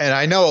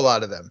 I know a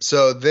lot of them.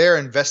 So they're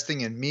investing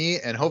in me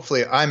and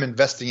hopefully I'm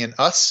investing in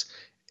us.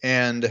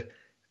 And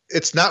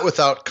it's not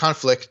without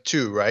conflict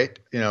too, right?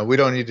 We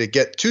don't need to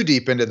get too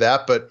deep into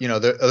that, but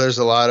there's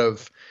a lot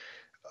of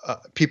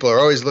people are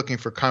always looking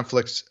for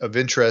conflicts of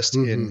interest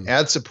in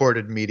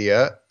ad-supported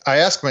media. I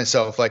ask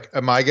myself, like,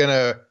 am I going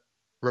to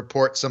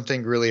report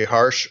something really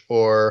harsh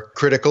or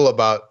critical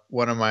about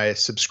one of my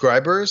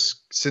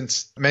subscribers,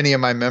 since many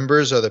of my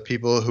members are the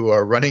people who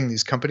are running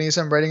these companies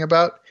I'm writing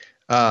about?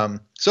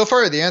 So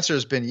far, the answer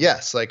has been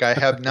yes. Like, I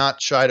have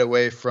not shied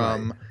away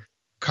from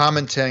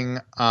commenting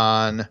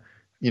on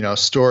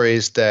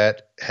stories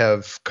that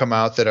have come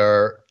out that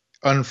are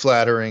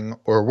unflattering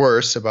or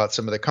worse about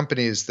some of the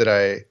companies that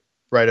I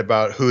write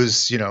about,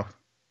 whose,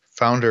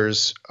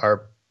 founders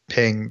are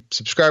paying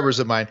subscribers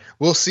of mine.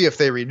 We'll see if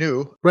they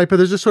renew. Right. But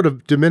there's this sort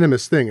of de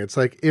minimis thing. It's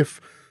like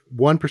if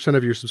 1%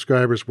 of your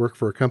subscribers work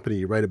for a company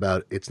you write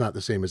about, it's not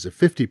the same as if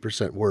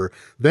 50% were,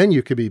 then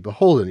you could be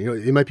beholden.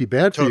 It might be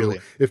bad for you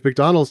if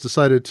McDonald's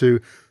decided to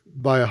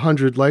buy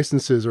 100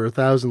 licenses or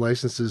 1,000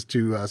 licenses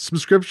to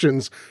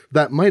subscriptions.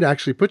 That might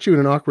actually put you in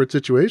an awkward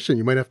situation.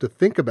 You might have to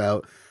think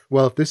about,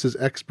 well, if this is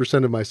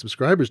X% of my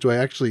subscribers, do I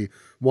actually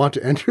want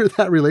to enter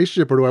that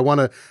relationship, or do I want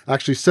to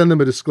actually send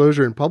them a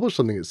disclosure and publish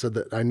something that said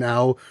that I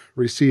now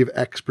receive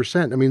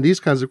X%? I mean, these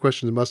kinds of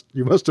questions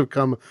you must have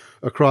come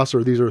across,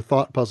 or these are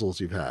thought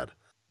puzzles you've had.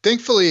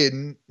 Thankfully,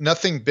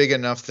 nothing big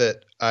enough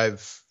that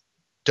I've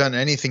done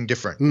anything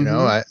different.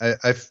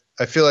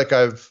 I feel like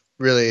I've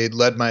really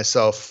led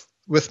myself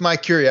with my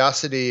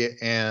curiosity,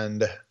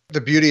 and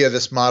the beauty of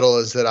this model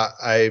is that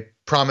I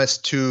promise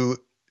 2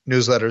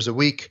 newsletters a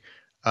week.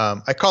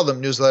 I call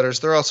them newsletters.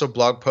 They're also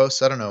blog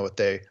posts. I don't know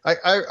what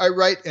I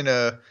write in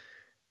a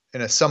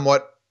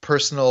somewhat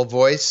personal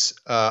voice.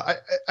 I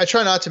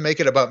try not to make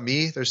it about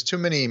me. There's too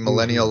many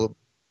millennial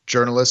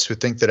journalists who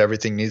think that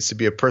everything needs to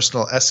be a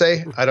personal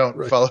essay. I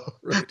don't follow.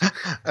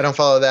 I don't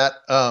follow that.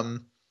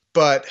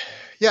 But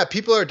yeah,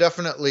 people are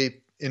definitely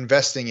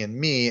investing in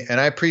me, and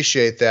I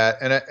appreciate that.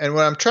 And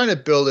what I'm trying to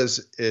build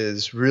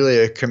is really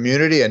a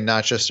community and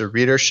not just a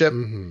readership.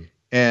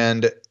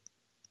 And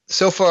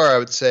so far, I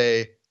would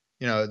say,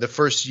 the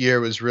first year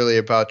was really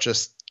about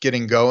just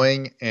getting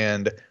going,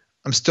 and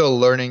I'm still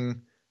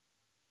learning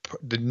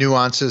the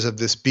nuances of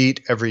this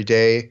beat every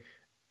day.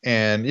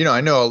 And,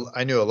 I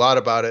knew a lot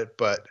about it,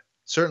 but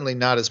certainly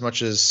not as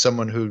much as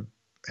someone who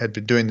had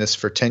been doing this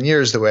for 10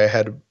 years, the way I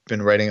had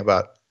been writing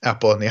about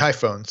Apple and the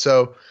iPhone.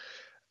 So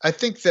I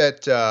think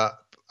that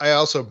I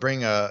also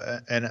bring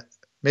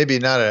maybe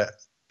not a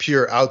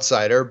pure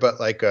outsider, but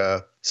like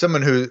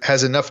someone who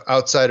has enough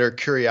outsider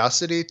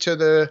curiosity to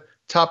the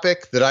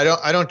topic that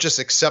I don't just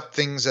accept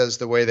things as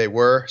the way they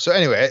were. So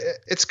anyway,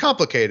 it's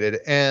complicated,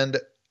 and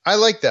I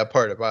like that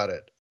part about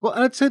it. Well,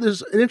 I'd say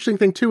there's an interesting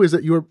thing too, is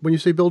that when you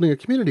say building a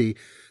community,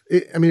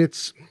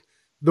 it's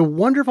the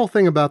wonderful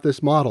thing about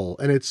this model,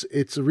 and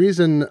it's a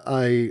reason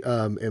I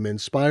am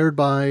inspired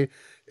by,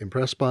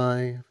 impressed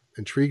by,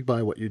 intrigued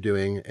by what you're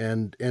doing,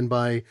 and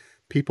by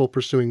people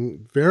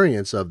pursuing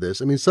variants of this.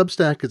 I mean,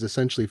 Substack is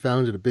essentially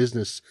founded a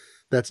business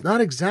that's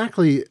not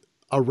exactly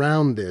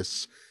around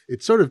this.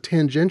 It's sort of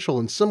tangential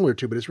and similar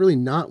to, but it's really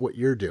not what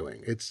you're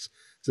doing. It's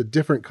a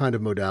different kind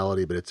of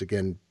modality, but it's,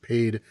 again,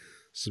 paid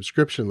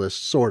subscription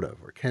list, sort of,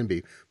 or can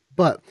be.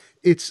 But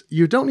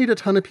you don't need a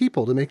ton of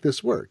people to make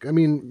this work. I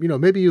mean,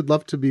 maybe you'd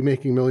love to be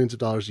making millions of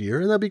dollars a year,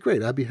 and that'd be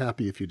great. I'd be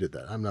happy if you did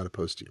that. I'm not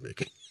opposed to you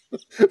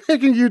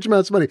making huge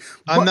amounts of money.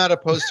 I'm not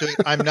opposed to it.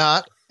 I'm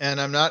not,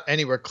 and I'm not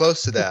anywhere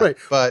close to that.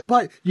 Right.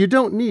 But you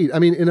don't need,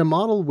 in a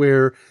model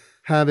where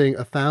having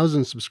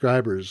 1,000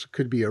 subscribers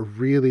could be a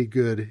really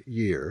good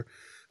year,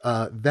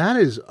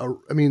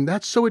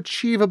 that's so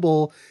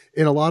achievable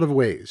in a lot of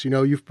ways.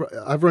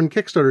 I've run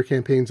Kickstarter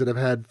campaigns that have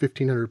had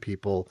 1,500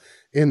 people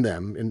in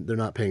them, and they're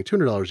not paying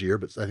 $200 a year,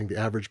 but I think the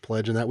average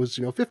pledge, and that was,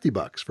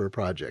 $50 for a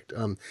project.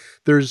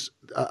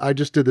 I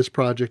just did this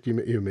project.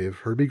 You may have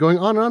heard me going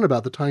on and on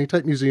about the Tiny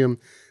Type Museum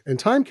and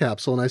Time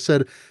Capsule. And I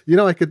said,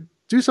 I could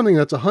do something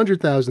that's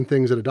 100,000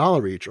 things at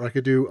 $1 each, or I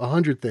could do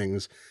 100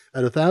 things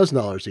at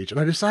 $1,000 each. And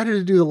I decided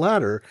to do the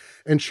latter.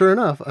 And sure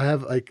enough, I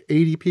have like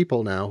 80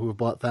 people now who have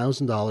bought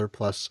 $1,000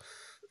 plus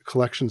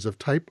collections of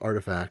type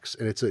artifacts.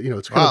 And it's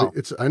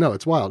I know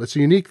it's wild. It's a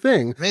unique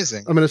thing.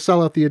 Amazing. I'm going to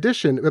sell out the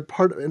edition. But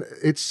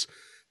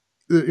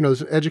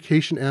there's an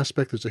education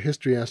aspect. There's a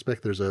history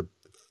aspect. There's a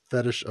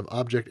fetish of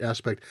object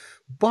aspect.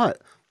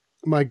 But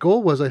my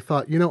goal was, I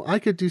thought, I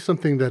could do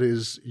something that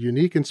is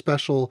unique and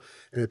special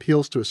and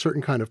appeals to a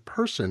certain kind of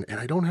person, and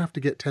I don't have to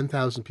get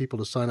 10,000 people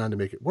to sign on to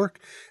make it work.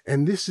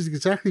 And this is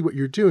exactly what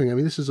you're doing.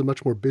 This is a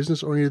much more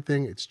business-oriented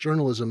thing. It's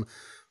journalism,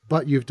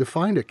 but you've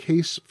defined a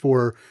case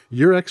for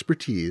your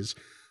expertise,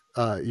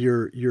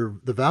 the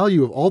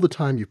value of all the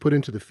time you put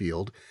into the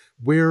field,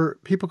 where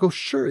people go,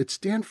 sure, it's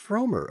Dan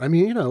Fromer. I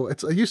mean,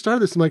 it's, you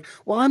started this, I'm like,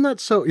 well, I'm not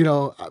so,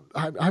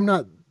 I'm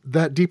not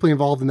that deeply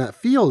involved in that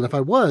field. And if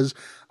I was,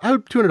 I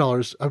would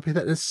 $200, I would pay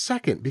that in a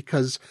second,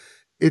 because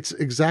it's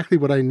exactly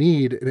what I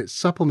need, and it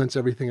supplements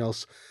everything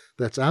else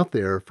that's out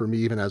there for me,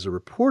 even as a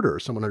reporter,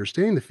 someone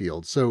understanding the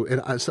field. So,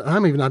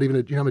 I'm even not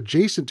even, I'm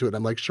adjacent to it.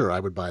 I'm like, sure, I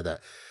would buy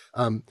that.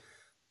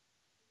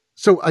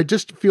 So I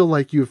just feel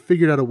like you've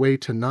figured out a way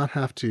to not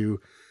have to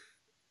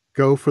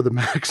go for the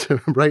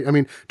maximum, right? I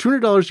mean,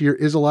 $200 a year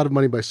is a lot of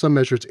money by some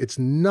measures. It's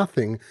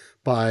nothing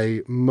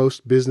by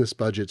most business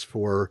budgets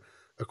for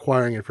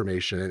acquiring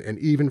information, and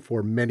even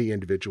for many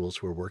individuals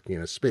who are working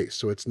in a space.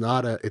 So it's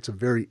a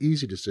very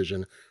easy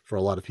decision for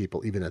a lot of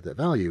people, even at that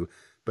value.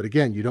 But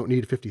again, you don't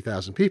need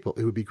 50,000 people.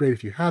 It would be great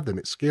if you had them.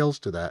 It scales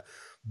to that.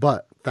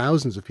 But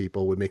thousands of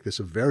people would make this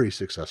a very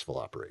successful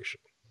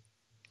operation.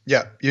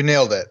 Yeah, you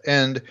nailed it.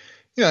 And,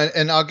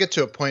 and I'll get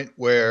to a point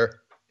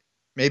where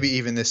maybe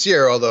even this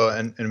year, although,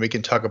 and we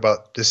can talk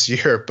about this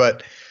year,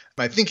 but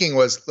my thinking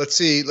was, let's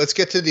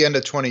get to the end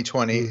of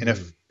 2020. Mm-hmm.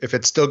 And if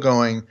it's still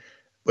going,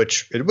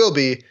 which it will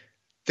be,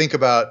 think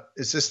about,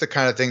 is this the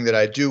kind of thing that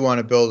I do want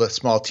to build a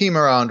small team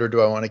around, or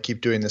do I want to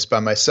keep doing this by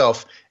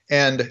myself?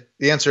 And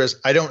the answer is,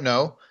 I don't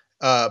know.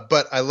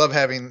 But I love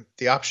having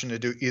the option to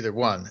do either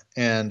one.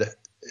 And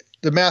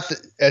the math,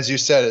 as you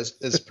said,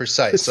 is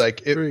precise.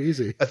 Like very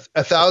easy.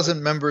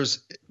 1,000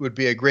 members would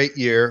be a great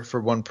year for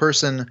one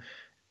person.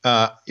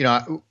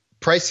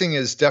 Pricing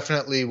is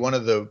definitely one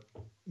of the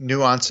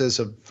nuances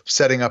of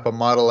setting up a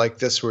model like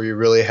this, where you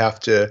really have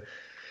to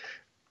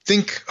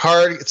think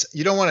hard.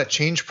 You don't want to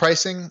change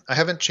pricing. I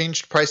haven't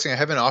changed pricing. I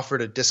haven't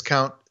offered a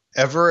discount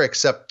ever,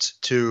 except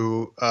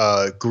to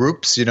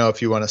groups.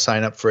 If you want to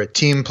sign up for a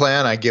team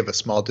plan, I give a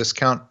small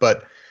discount.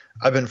 But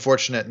I've been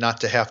fortunate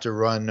not to have to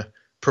run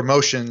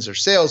promotions or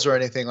sales or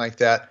anything like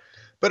that.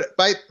 But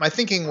my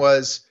thinking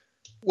was,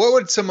 what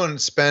would someone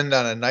spend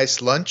on a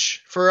nice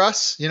lunch for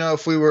us?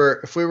 If we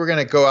were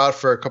going to go out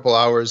for a couple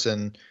hours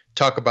and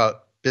talk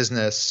about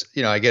business,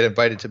 I get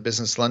invited to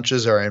business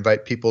lunches, or I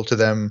invite people to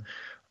them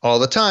all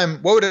the time.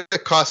 What would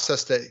it cost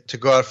us to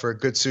go out for a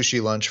good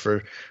sushi lunch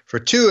for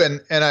two?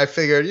 And I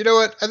figured, you know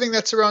what? I think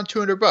that's around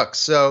 $200.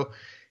 So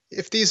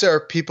if these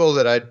are people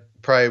that I'd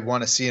probably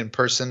want to see in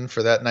person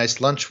for that nice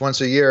lunch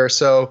once a year or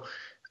so,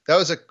 that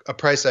was a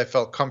price I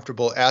felt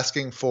comfortable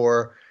asking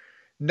for,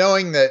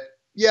 knowing that,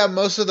 yeah,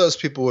 most of those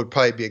people would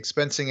probably be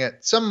expensing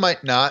it. Some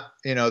might not.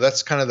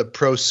 That's kind of the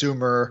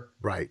prosumer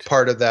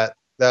part of that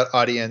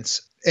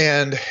audience.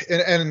 And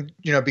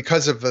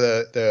because of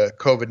the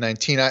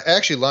COVID-19, I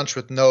actually launched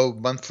with no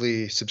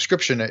monthly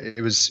subscription.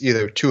 It was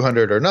either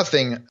 200 or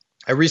nothing.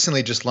 I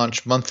recently just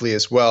launched monthly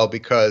as well,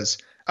 because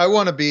I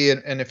want to be,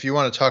 and if you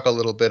want to talk a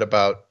little bit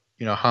about,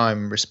 how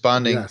I'm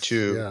responding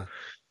to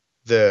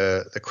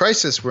the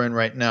crisis we're in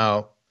right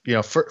now.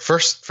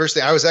 First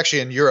thing, I was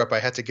actually in Europe. I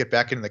had to get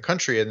back into the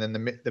country. And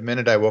then the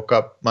minute I woke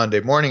up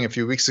Monday morning a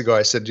few weeks ago,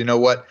 I said, you know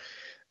what?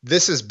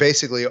 This is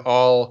basically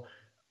all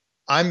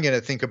I'm going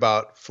to think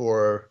about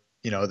for,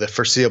 the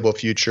foreseeable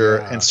future.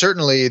 Yeah. And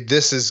certainly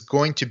this is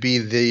going to be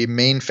the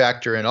main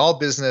factor in all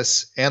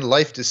business and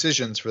life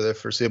decisions for the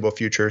foreseeable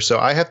future. So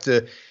I have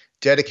to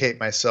dedicate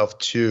myself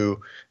to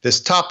this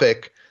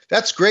topic.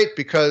 That's great,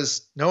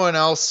 because no one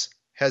else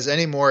has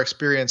any more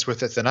experience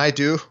with it than I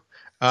do.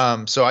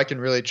 So I can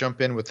really jump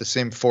in with the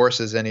same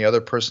force as any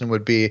other person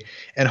would be,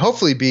 and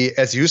hopefully be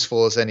as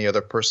useful as any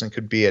other person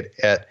could be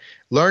at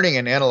learning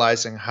and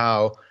analyzing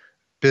how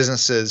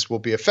businesses will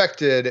be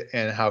affected,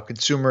 and how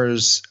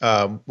consumers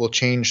will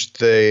change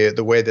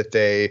the way that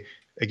they,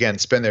 again,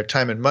 spend their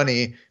time and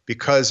money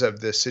because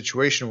of the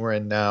situation we're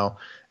in now.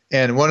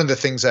 And one of the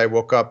things I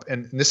woke up,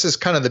 and this is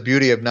kind of the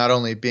beauty of not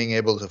only being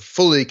able to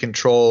fully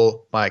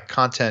control my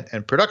content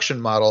and production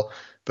model,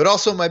 but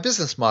also my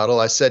business model.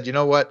 I said, you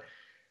know what?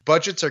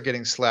 Budgets are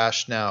getting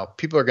slashed now.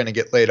 People are going to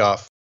get laid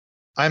off.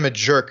 I'm a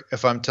jerk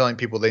if I'm telling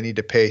people they need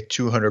to pay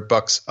 $200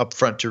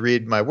 upfront to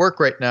read my work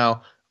right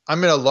now. I'm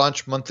going to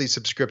launch monthly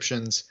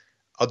subscriptions.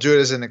 I'll do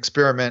it as an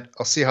experiment.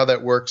 I'll see how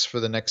that works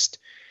for the next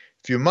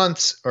few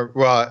months,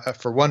 or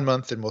for 1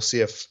 month, and we'll see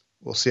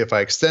if I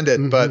extend it.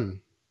 Mm-hmm. But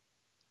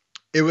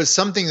it was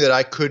something that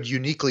I could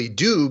uniquely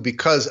do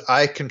because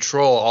I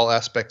control all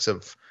aspects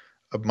of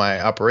my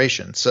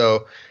operation.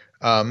 So,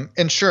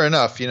 and sure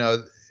enough,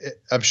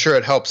 I'm sure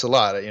it helps a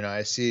lot.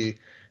 I see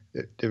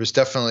there was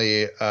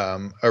definitely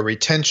a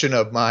retention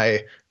of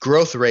my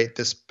growth rate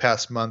this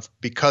past month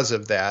because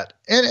of that,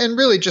 and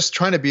really just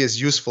trying to be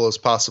as useful as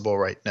possible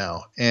right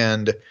now.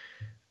 And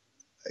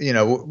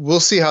we'll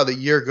see how the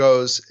year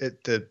goes.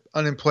 The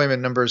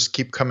unemployment numbers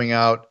keep coming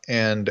out,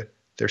 and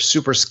they're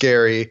super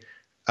scary.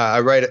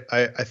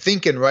 I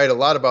think and write a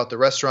lot about the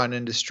restaurant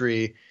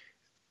industry.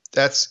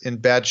 That's in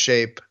bad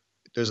shape.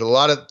 There's a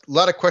lot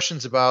of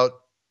questions about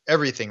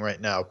everything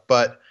right now,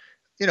 but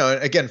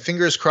again,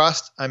 fingers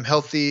crossed, I'm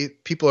healthy.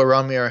 People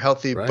around me are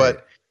healthy, right.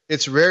 But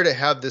it's rare to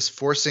have this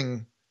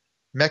forcing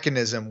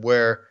mechanism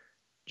where,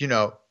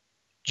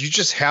 you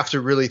just have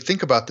to really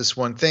think about this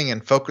one thing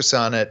and focus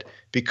on it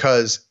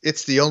because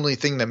it's the only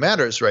thing that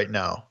matters right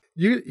now.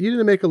 You need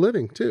to make a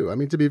living too. I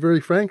mean, to be very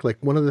frank, like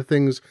one of the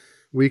things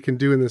we can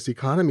do in this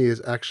economy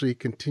is actually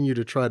continue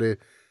to try to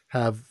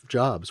have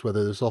jobs,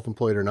 whether they're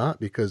self-employed or not,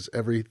 because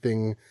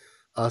everything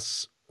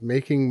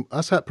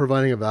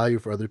providing a value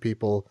for other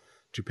people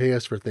to pay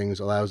us for things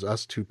allows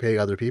us to pay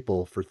other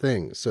people for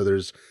things. So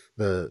there's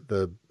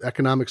the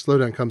economic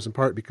slowdown comes in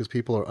part because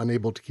people are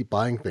unable to keep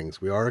buying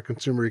things. We are a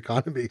consumer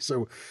economy.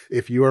 So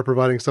if you are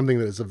providing something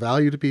that is of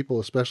value to people,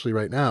 especially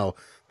right now,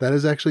 that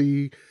is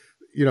actually,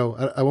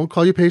 I won't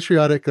call you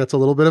patriotic. That's a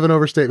little bit of an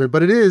overstatement,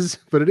 but it is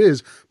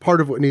part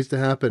of what needs to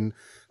happen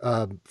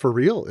for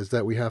real, is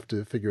that we have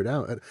to figure it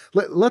out. And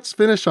let's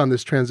finish on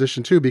this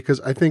transition too, because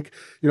I think,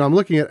 I'm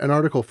looking at an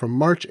article from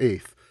March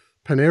 8th,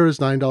 Panera's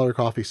 $9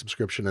 coffee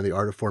subscription and the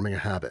art of forming a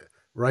habit,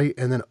 right?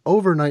 And then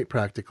overnight,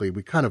 practically,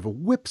 we kind of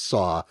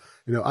whipsaw.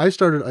 I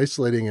started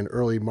isolating in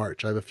early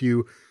March. I have a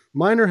few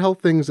minor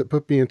health things that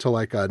put me into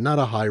like not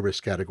a high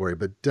risk category,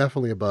 but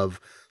definitely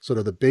above sort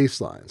of the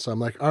baseline. So I'm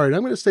like, all right,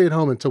 I'm going to stay at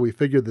home until we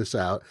figure this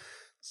out.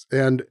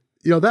 And,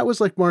 that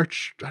was like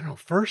March, I don't know,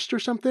 1st or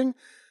something,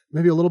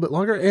 maybe a little bit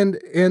longer.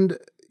 And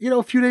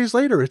a few days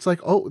later, it's like,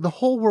 oh, the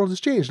whole world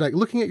has changed. Like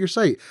looking at your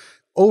site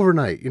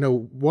overnight,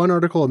 one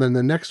article, and then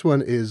the next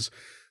one is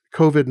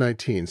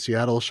COVID-19.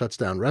 Seattle shuts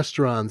down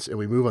restaurants, and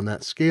we move on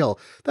that scale.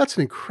 That's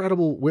an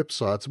incredible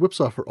whipsaw. It's a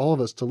whipsaw for all of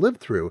us to live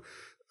through.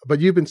 But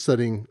you've been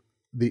studying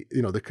the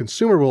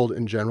consumer world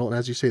in general, and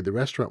as you say, the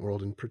restaurant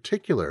world in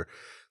particular.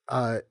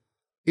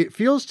 It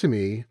feels to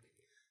me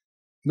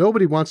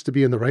nobody wants to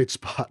be in the right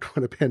spot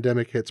when a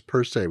pandemic hits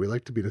per se. We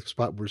like to be in a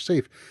spot where we're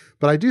safe.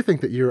 But I do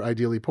think that you're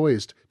ideally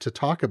poised to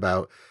talk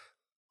about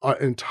an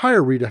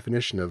entire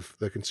redefinition of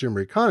the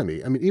consumer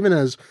economy. I mean, even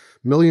as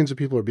millions of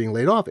people are being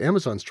laid off,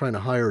 Amazon's trying to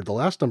hire, the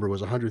last number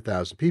was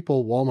 100,000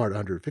 people, Walmart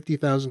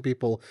 150,000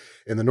 people.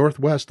 In the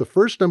Northwest, the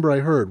first number I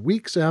heard,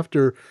 weeks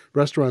after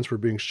restaurants were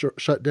being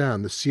shut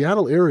down, the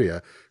Seattle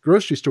area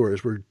grocery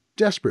stores were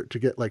desperate to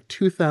get like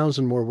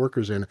 2,000 more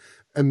workers in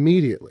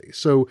immediately.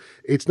 So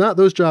it's not,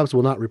 those jobs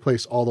will not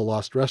replace all the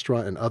lost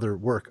restaurant and other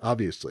work,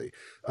 obviously.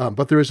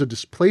 But there is a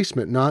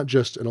displacement, not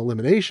just an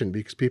elimination,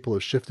 because people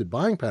have shifted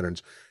buying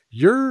patterns.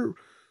 You're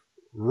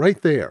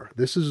right there.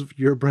 This is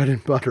your bread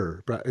and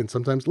butter, and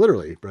sometimes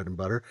literally bread and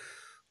butter.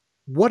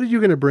 What are you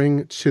going to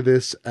bring to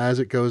this as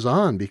it goes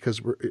on?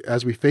 Because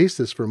as we face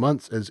this for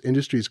months, as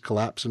industries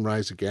collapse and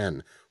rise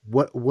again,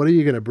 what are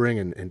you going to bring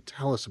and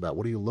tell us about?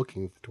 What are you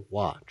looking to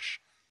watch?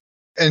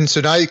 And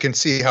so now you can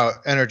see how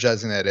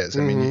energizing that is. I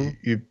mean,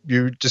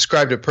 you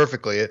described it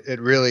perfectly. It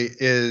really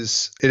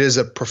is. It is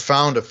a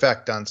profound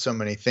effect on so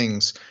many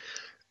things.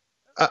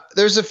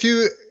 There's a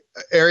few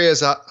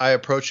areas I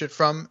approach it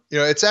from.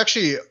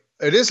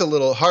 It is a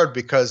little hard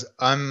because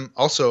I'm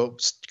also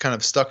kind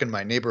of stuck in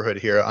my neighborhood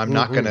here. I'm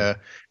not going to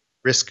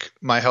risk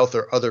my health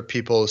or other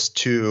people's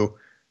to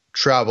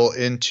travel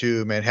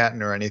into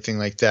Manhattan or anything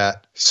like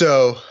that.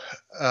 So,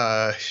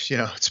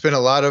 it's been a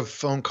lot of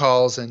phone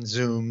calls and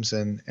Zooms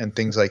and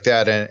things like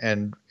that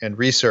and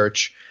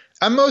research.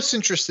 I'm most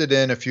interested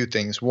in a few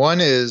things.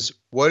 One is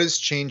what is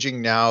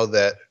changing now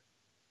that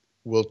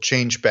will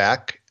change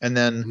back, and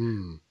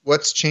then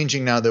what's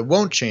changing now that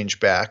won't change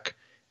back,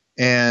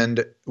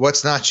 and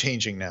what's not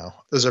changing now.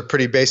 Those are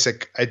pretty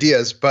basic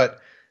ideas, but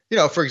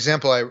for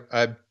example,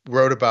 I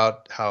wrote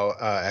about how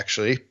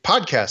actually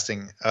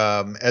podcasting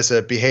as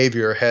a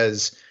behavior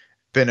has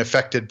been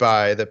affected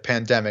by the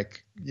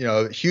pandemic.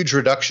 Huge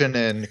reduction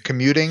in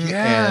commuting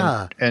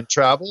and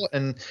travel,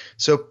 and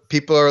so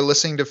people are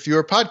listening to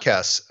fewer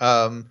podcasts.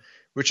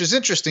 Which is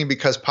interesting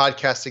because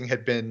podcasting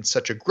had been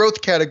such a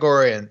growth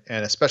category, and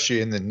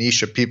especially in the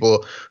niche of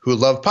people who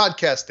love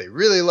podcasts, they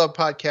really love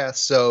podcasts.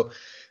 So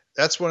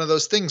that's one of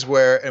those things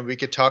where, and we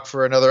could talk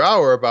for another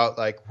hour about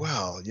like,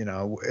 well,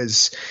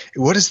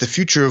 what is the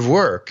future of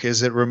work?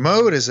 Is it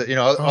remote? Is it,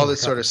 all this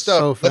sort of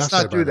stuff. So let's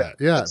not do that.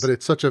 Yeah. But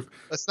it's such a,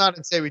 let's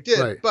not say we did,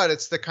 right. But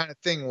it's the kind of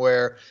thing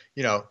where,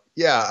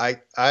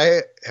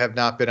 I have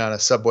not been on a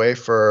subway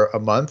for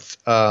a month.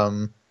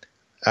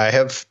 I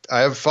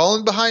have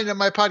fallen behind on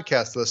my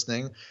podcast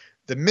listening.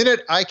 The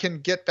minute I can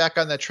get back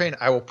on that train,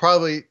 I will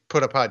probably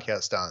put a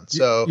podcast on.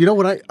 So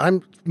what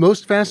I'm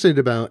most fascinated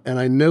about, and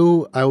I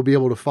know I will be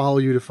able to follow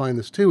you to find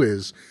this too,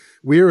 is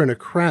we are in a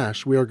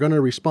crash. We are going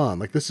to respond.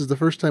 Like this is the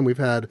first time we've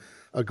had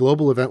a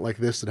global event like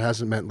this that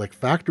hasn't meant like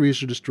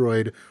factories are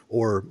destroyed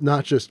or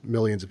not just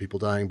millions of people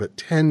dying, but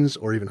tens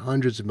or even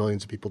hundreds of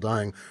millions of people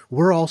dying.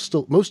 We're all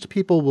still, most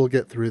people will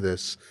get through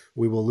this.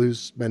 We will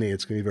lose many.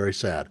 It's going to be very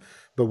sad,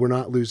 but we're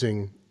not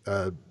losing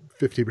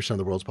 50% of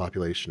the world's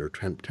population or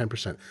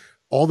 10%.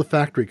 All the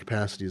factory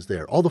capacity is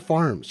there. All the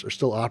farms are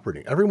still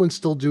operating. Everyone's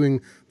still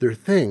doing their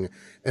thing.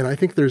 And I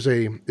think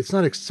it's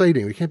not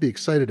exciting. We can't be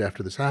excited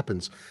after this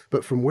happens.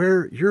 But from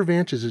where your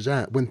vantage is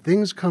at, when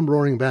things come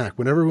roaring back,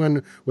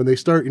 when they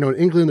start, in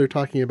England, they're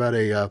talking about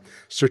a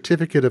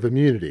certificate of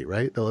immunity,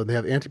 right? They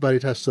have antibody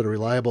tests that are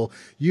reliable.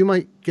 You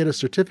might get a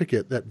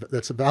certificate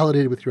that's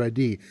validated with your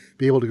ID,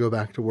 be able to go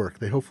back to work.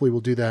 They hopefully will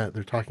do that.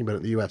 They're talking about it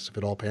in the US if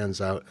it all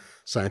pans out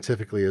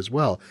scientifically as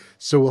well.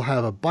 So we'll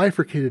have a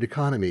bifurcated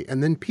economy,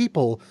 and then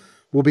people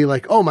will be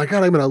like, oh my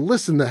God, I'm going to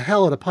listen the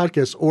hell out of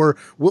podcasts. Or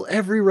will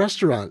every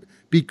restaurant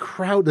be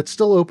crowded that's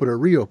still open or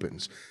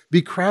reopens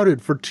be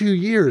crowded for 2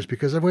 years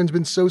because everyone's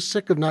been so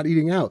sick of not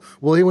eating out?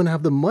 Will anyone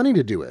have the money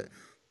to do it?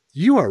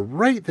 You are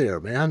right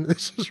there, man.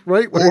 This is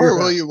right where Or you're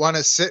will at. you want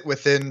to sit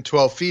within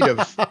 12 feet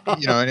of,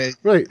 and it,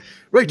 Right.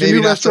 Do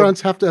new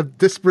restaurants have to have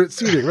disparate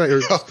seating, right?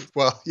 Or,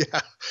 well, yeah.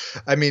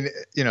 I mean,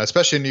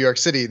 especially in New York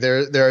City,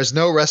 there is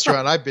no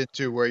restaurant I've been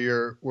to where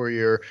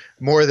you're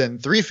more than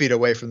 3 feet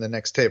away from the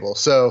next table.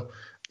 So,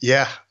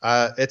 yeah,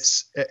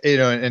 it's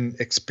an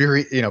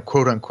experience,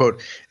 quote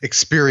unquote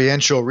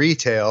experiential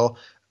retail.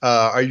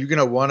 Are you going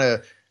to want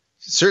to?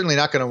 Certainly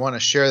not going to want to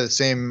share the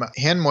same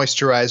hand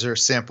moisturizer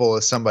sample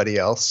as somebody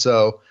else.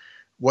 So,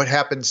 what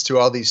happens to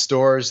all these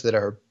stores that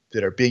are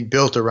being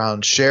built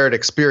around shared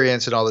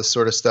experience and all this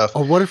sort of stuff?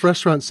 Or what if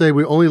restaurants say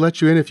we only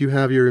let you in if you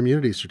have your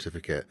immunity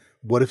certificate?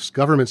 What if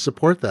governments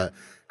support that?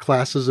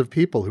 Classes of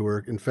people who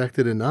were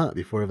infected and not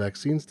before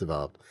vaccines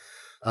developed.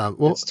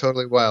 It's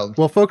totally wild.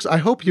 Well, folks, I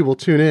hope you will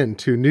tune in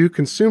to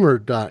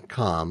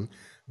newconsumer.com,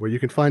 where you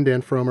can find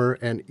Dan Frommer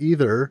and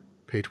either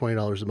pay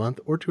 $20 a month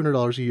or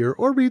 $200 a year,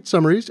 or read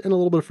summaries and a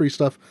little bit of free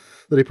stuff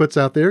that he puts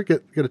out there.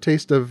 Get a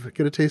taste of the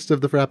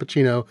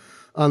Frappuccino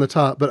on the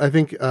top. But I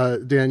think,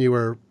 Dan, you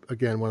are,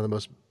 again, one of the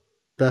most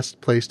best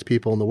placed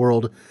people in the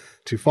world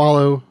to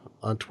follow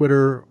on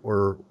Twitter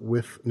or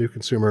with New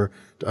Consumer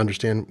to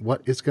understand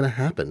what is going to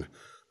happen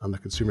on the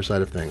consumer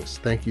side of things.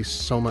 Thank you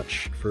so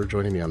much for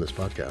joining me on this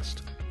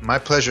podcast. My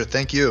pleasure.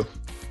 Thank you.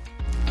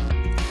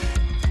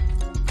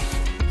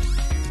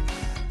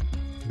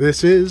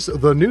 This is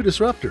The New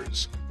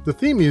Disruptors. The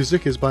theme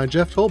music is by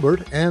Jeff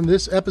Tolbert, and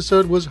this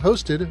episode was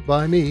hosted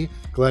by me,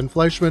 Glenn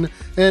Fleischman,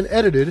 and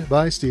edited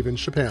by Steven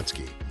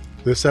Shapansky.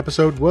 This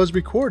episode was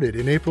recorded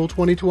in April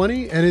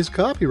 2020 and is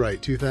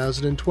copyright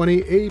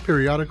 2020 A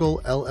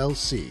Periodical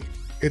LLC.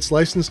 It's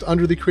licensed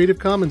under the Creative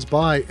Commons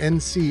by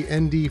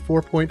NC-ND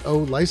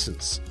 4.0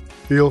 license.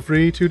 Feel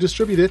free to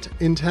distribute it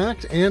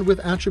intact and with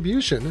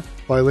attribution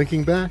by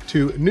linking back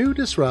to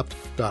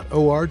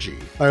newdisrupt.org.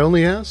 I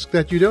only ask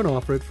that you don't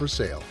offer it for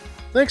sale.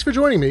 Thanks for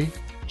joining me.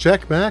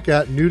 Check back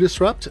at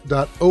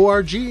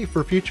newdisrupt.org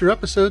for future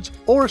episodes,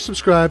 or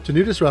subscribe to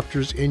New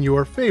Disruptors in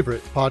your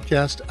favorite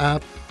podcast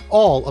app.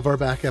 All of our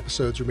back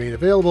episodes remain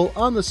available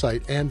on the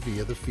site and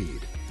via the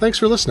feed. Thanks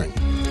for listening.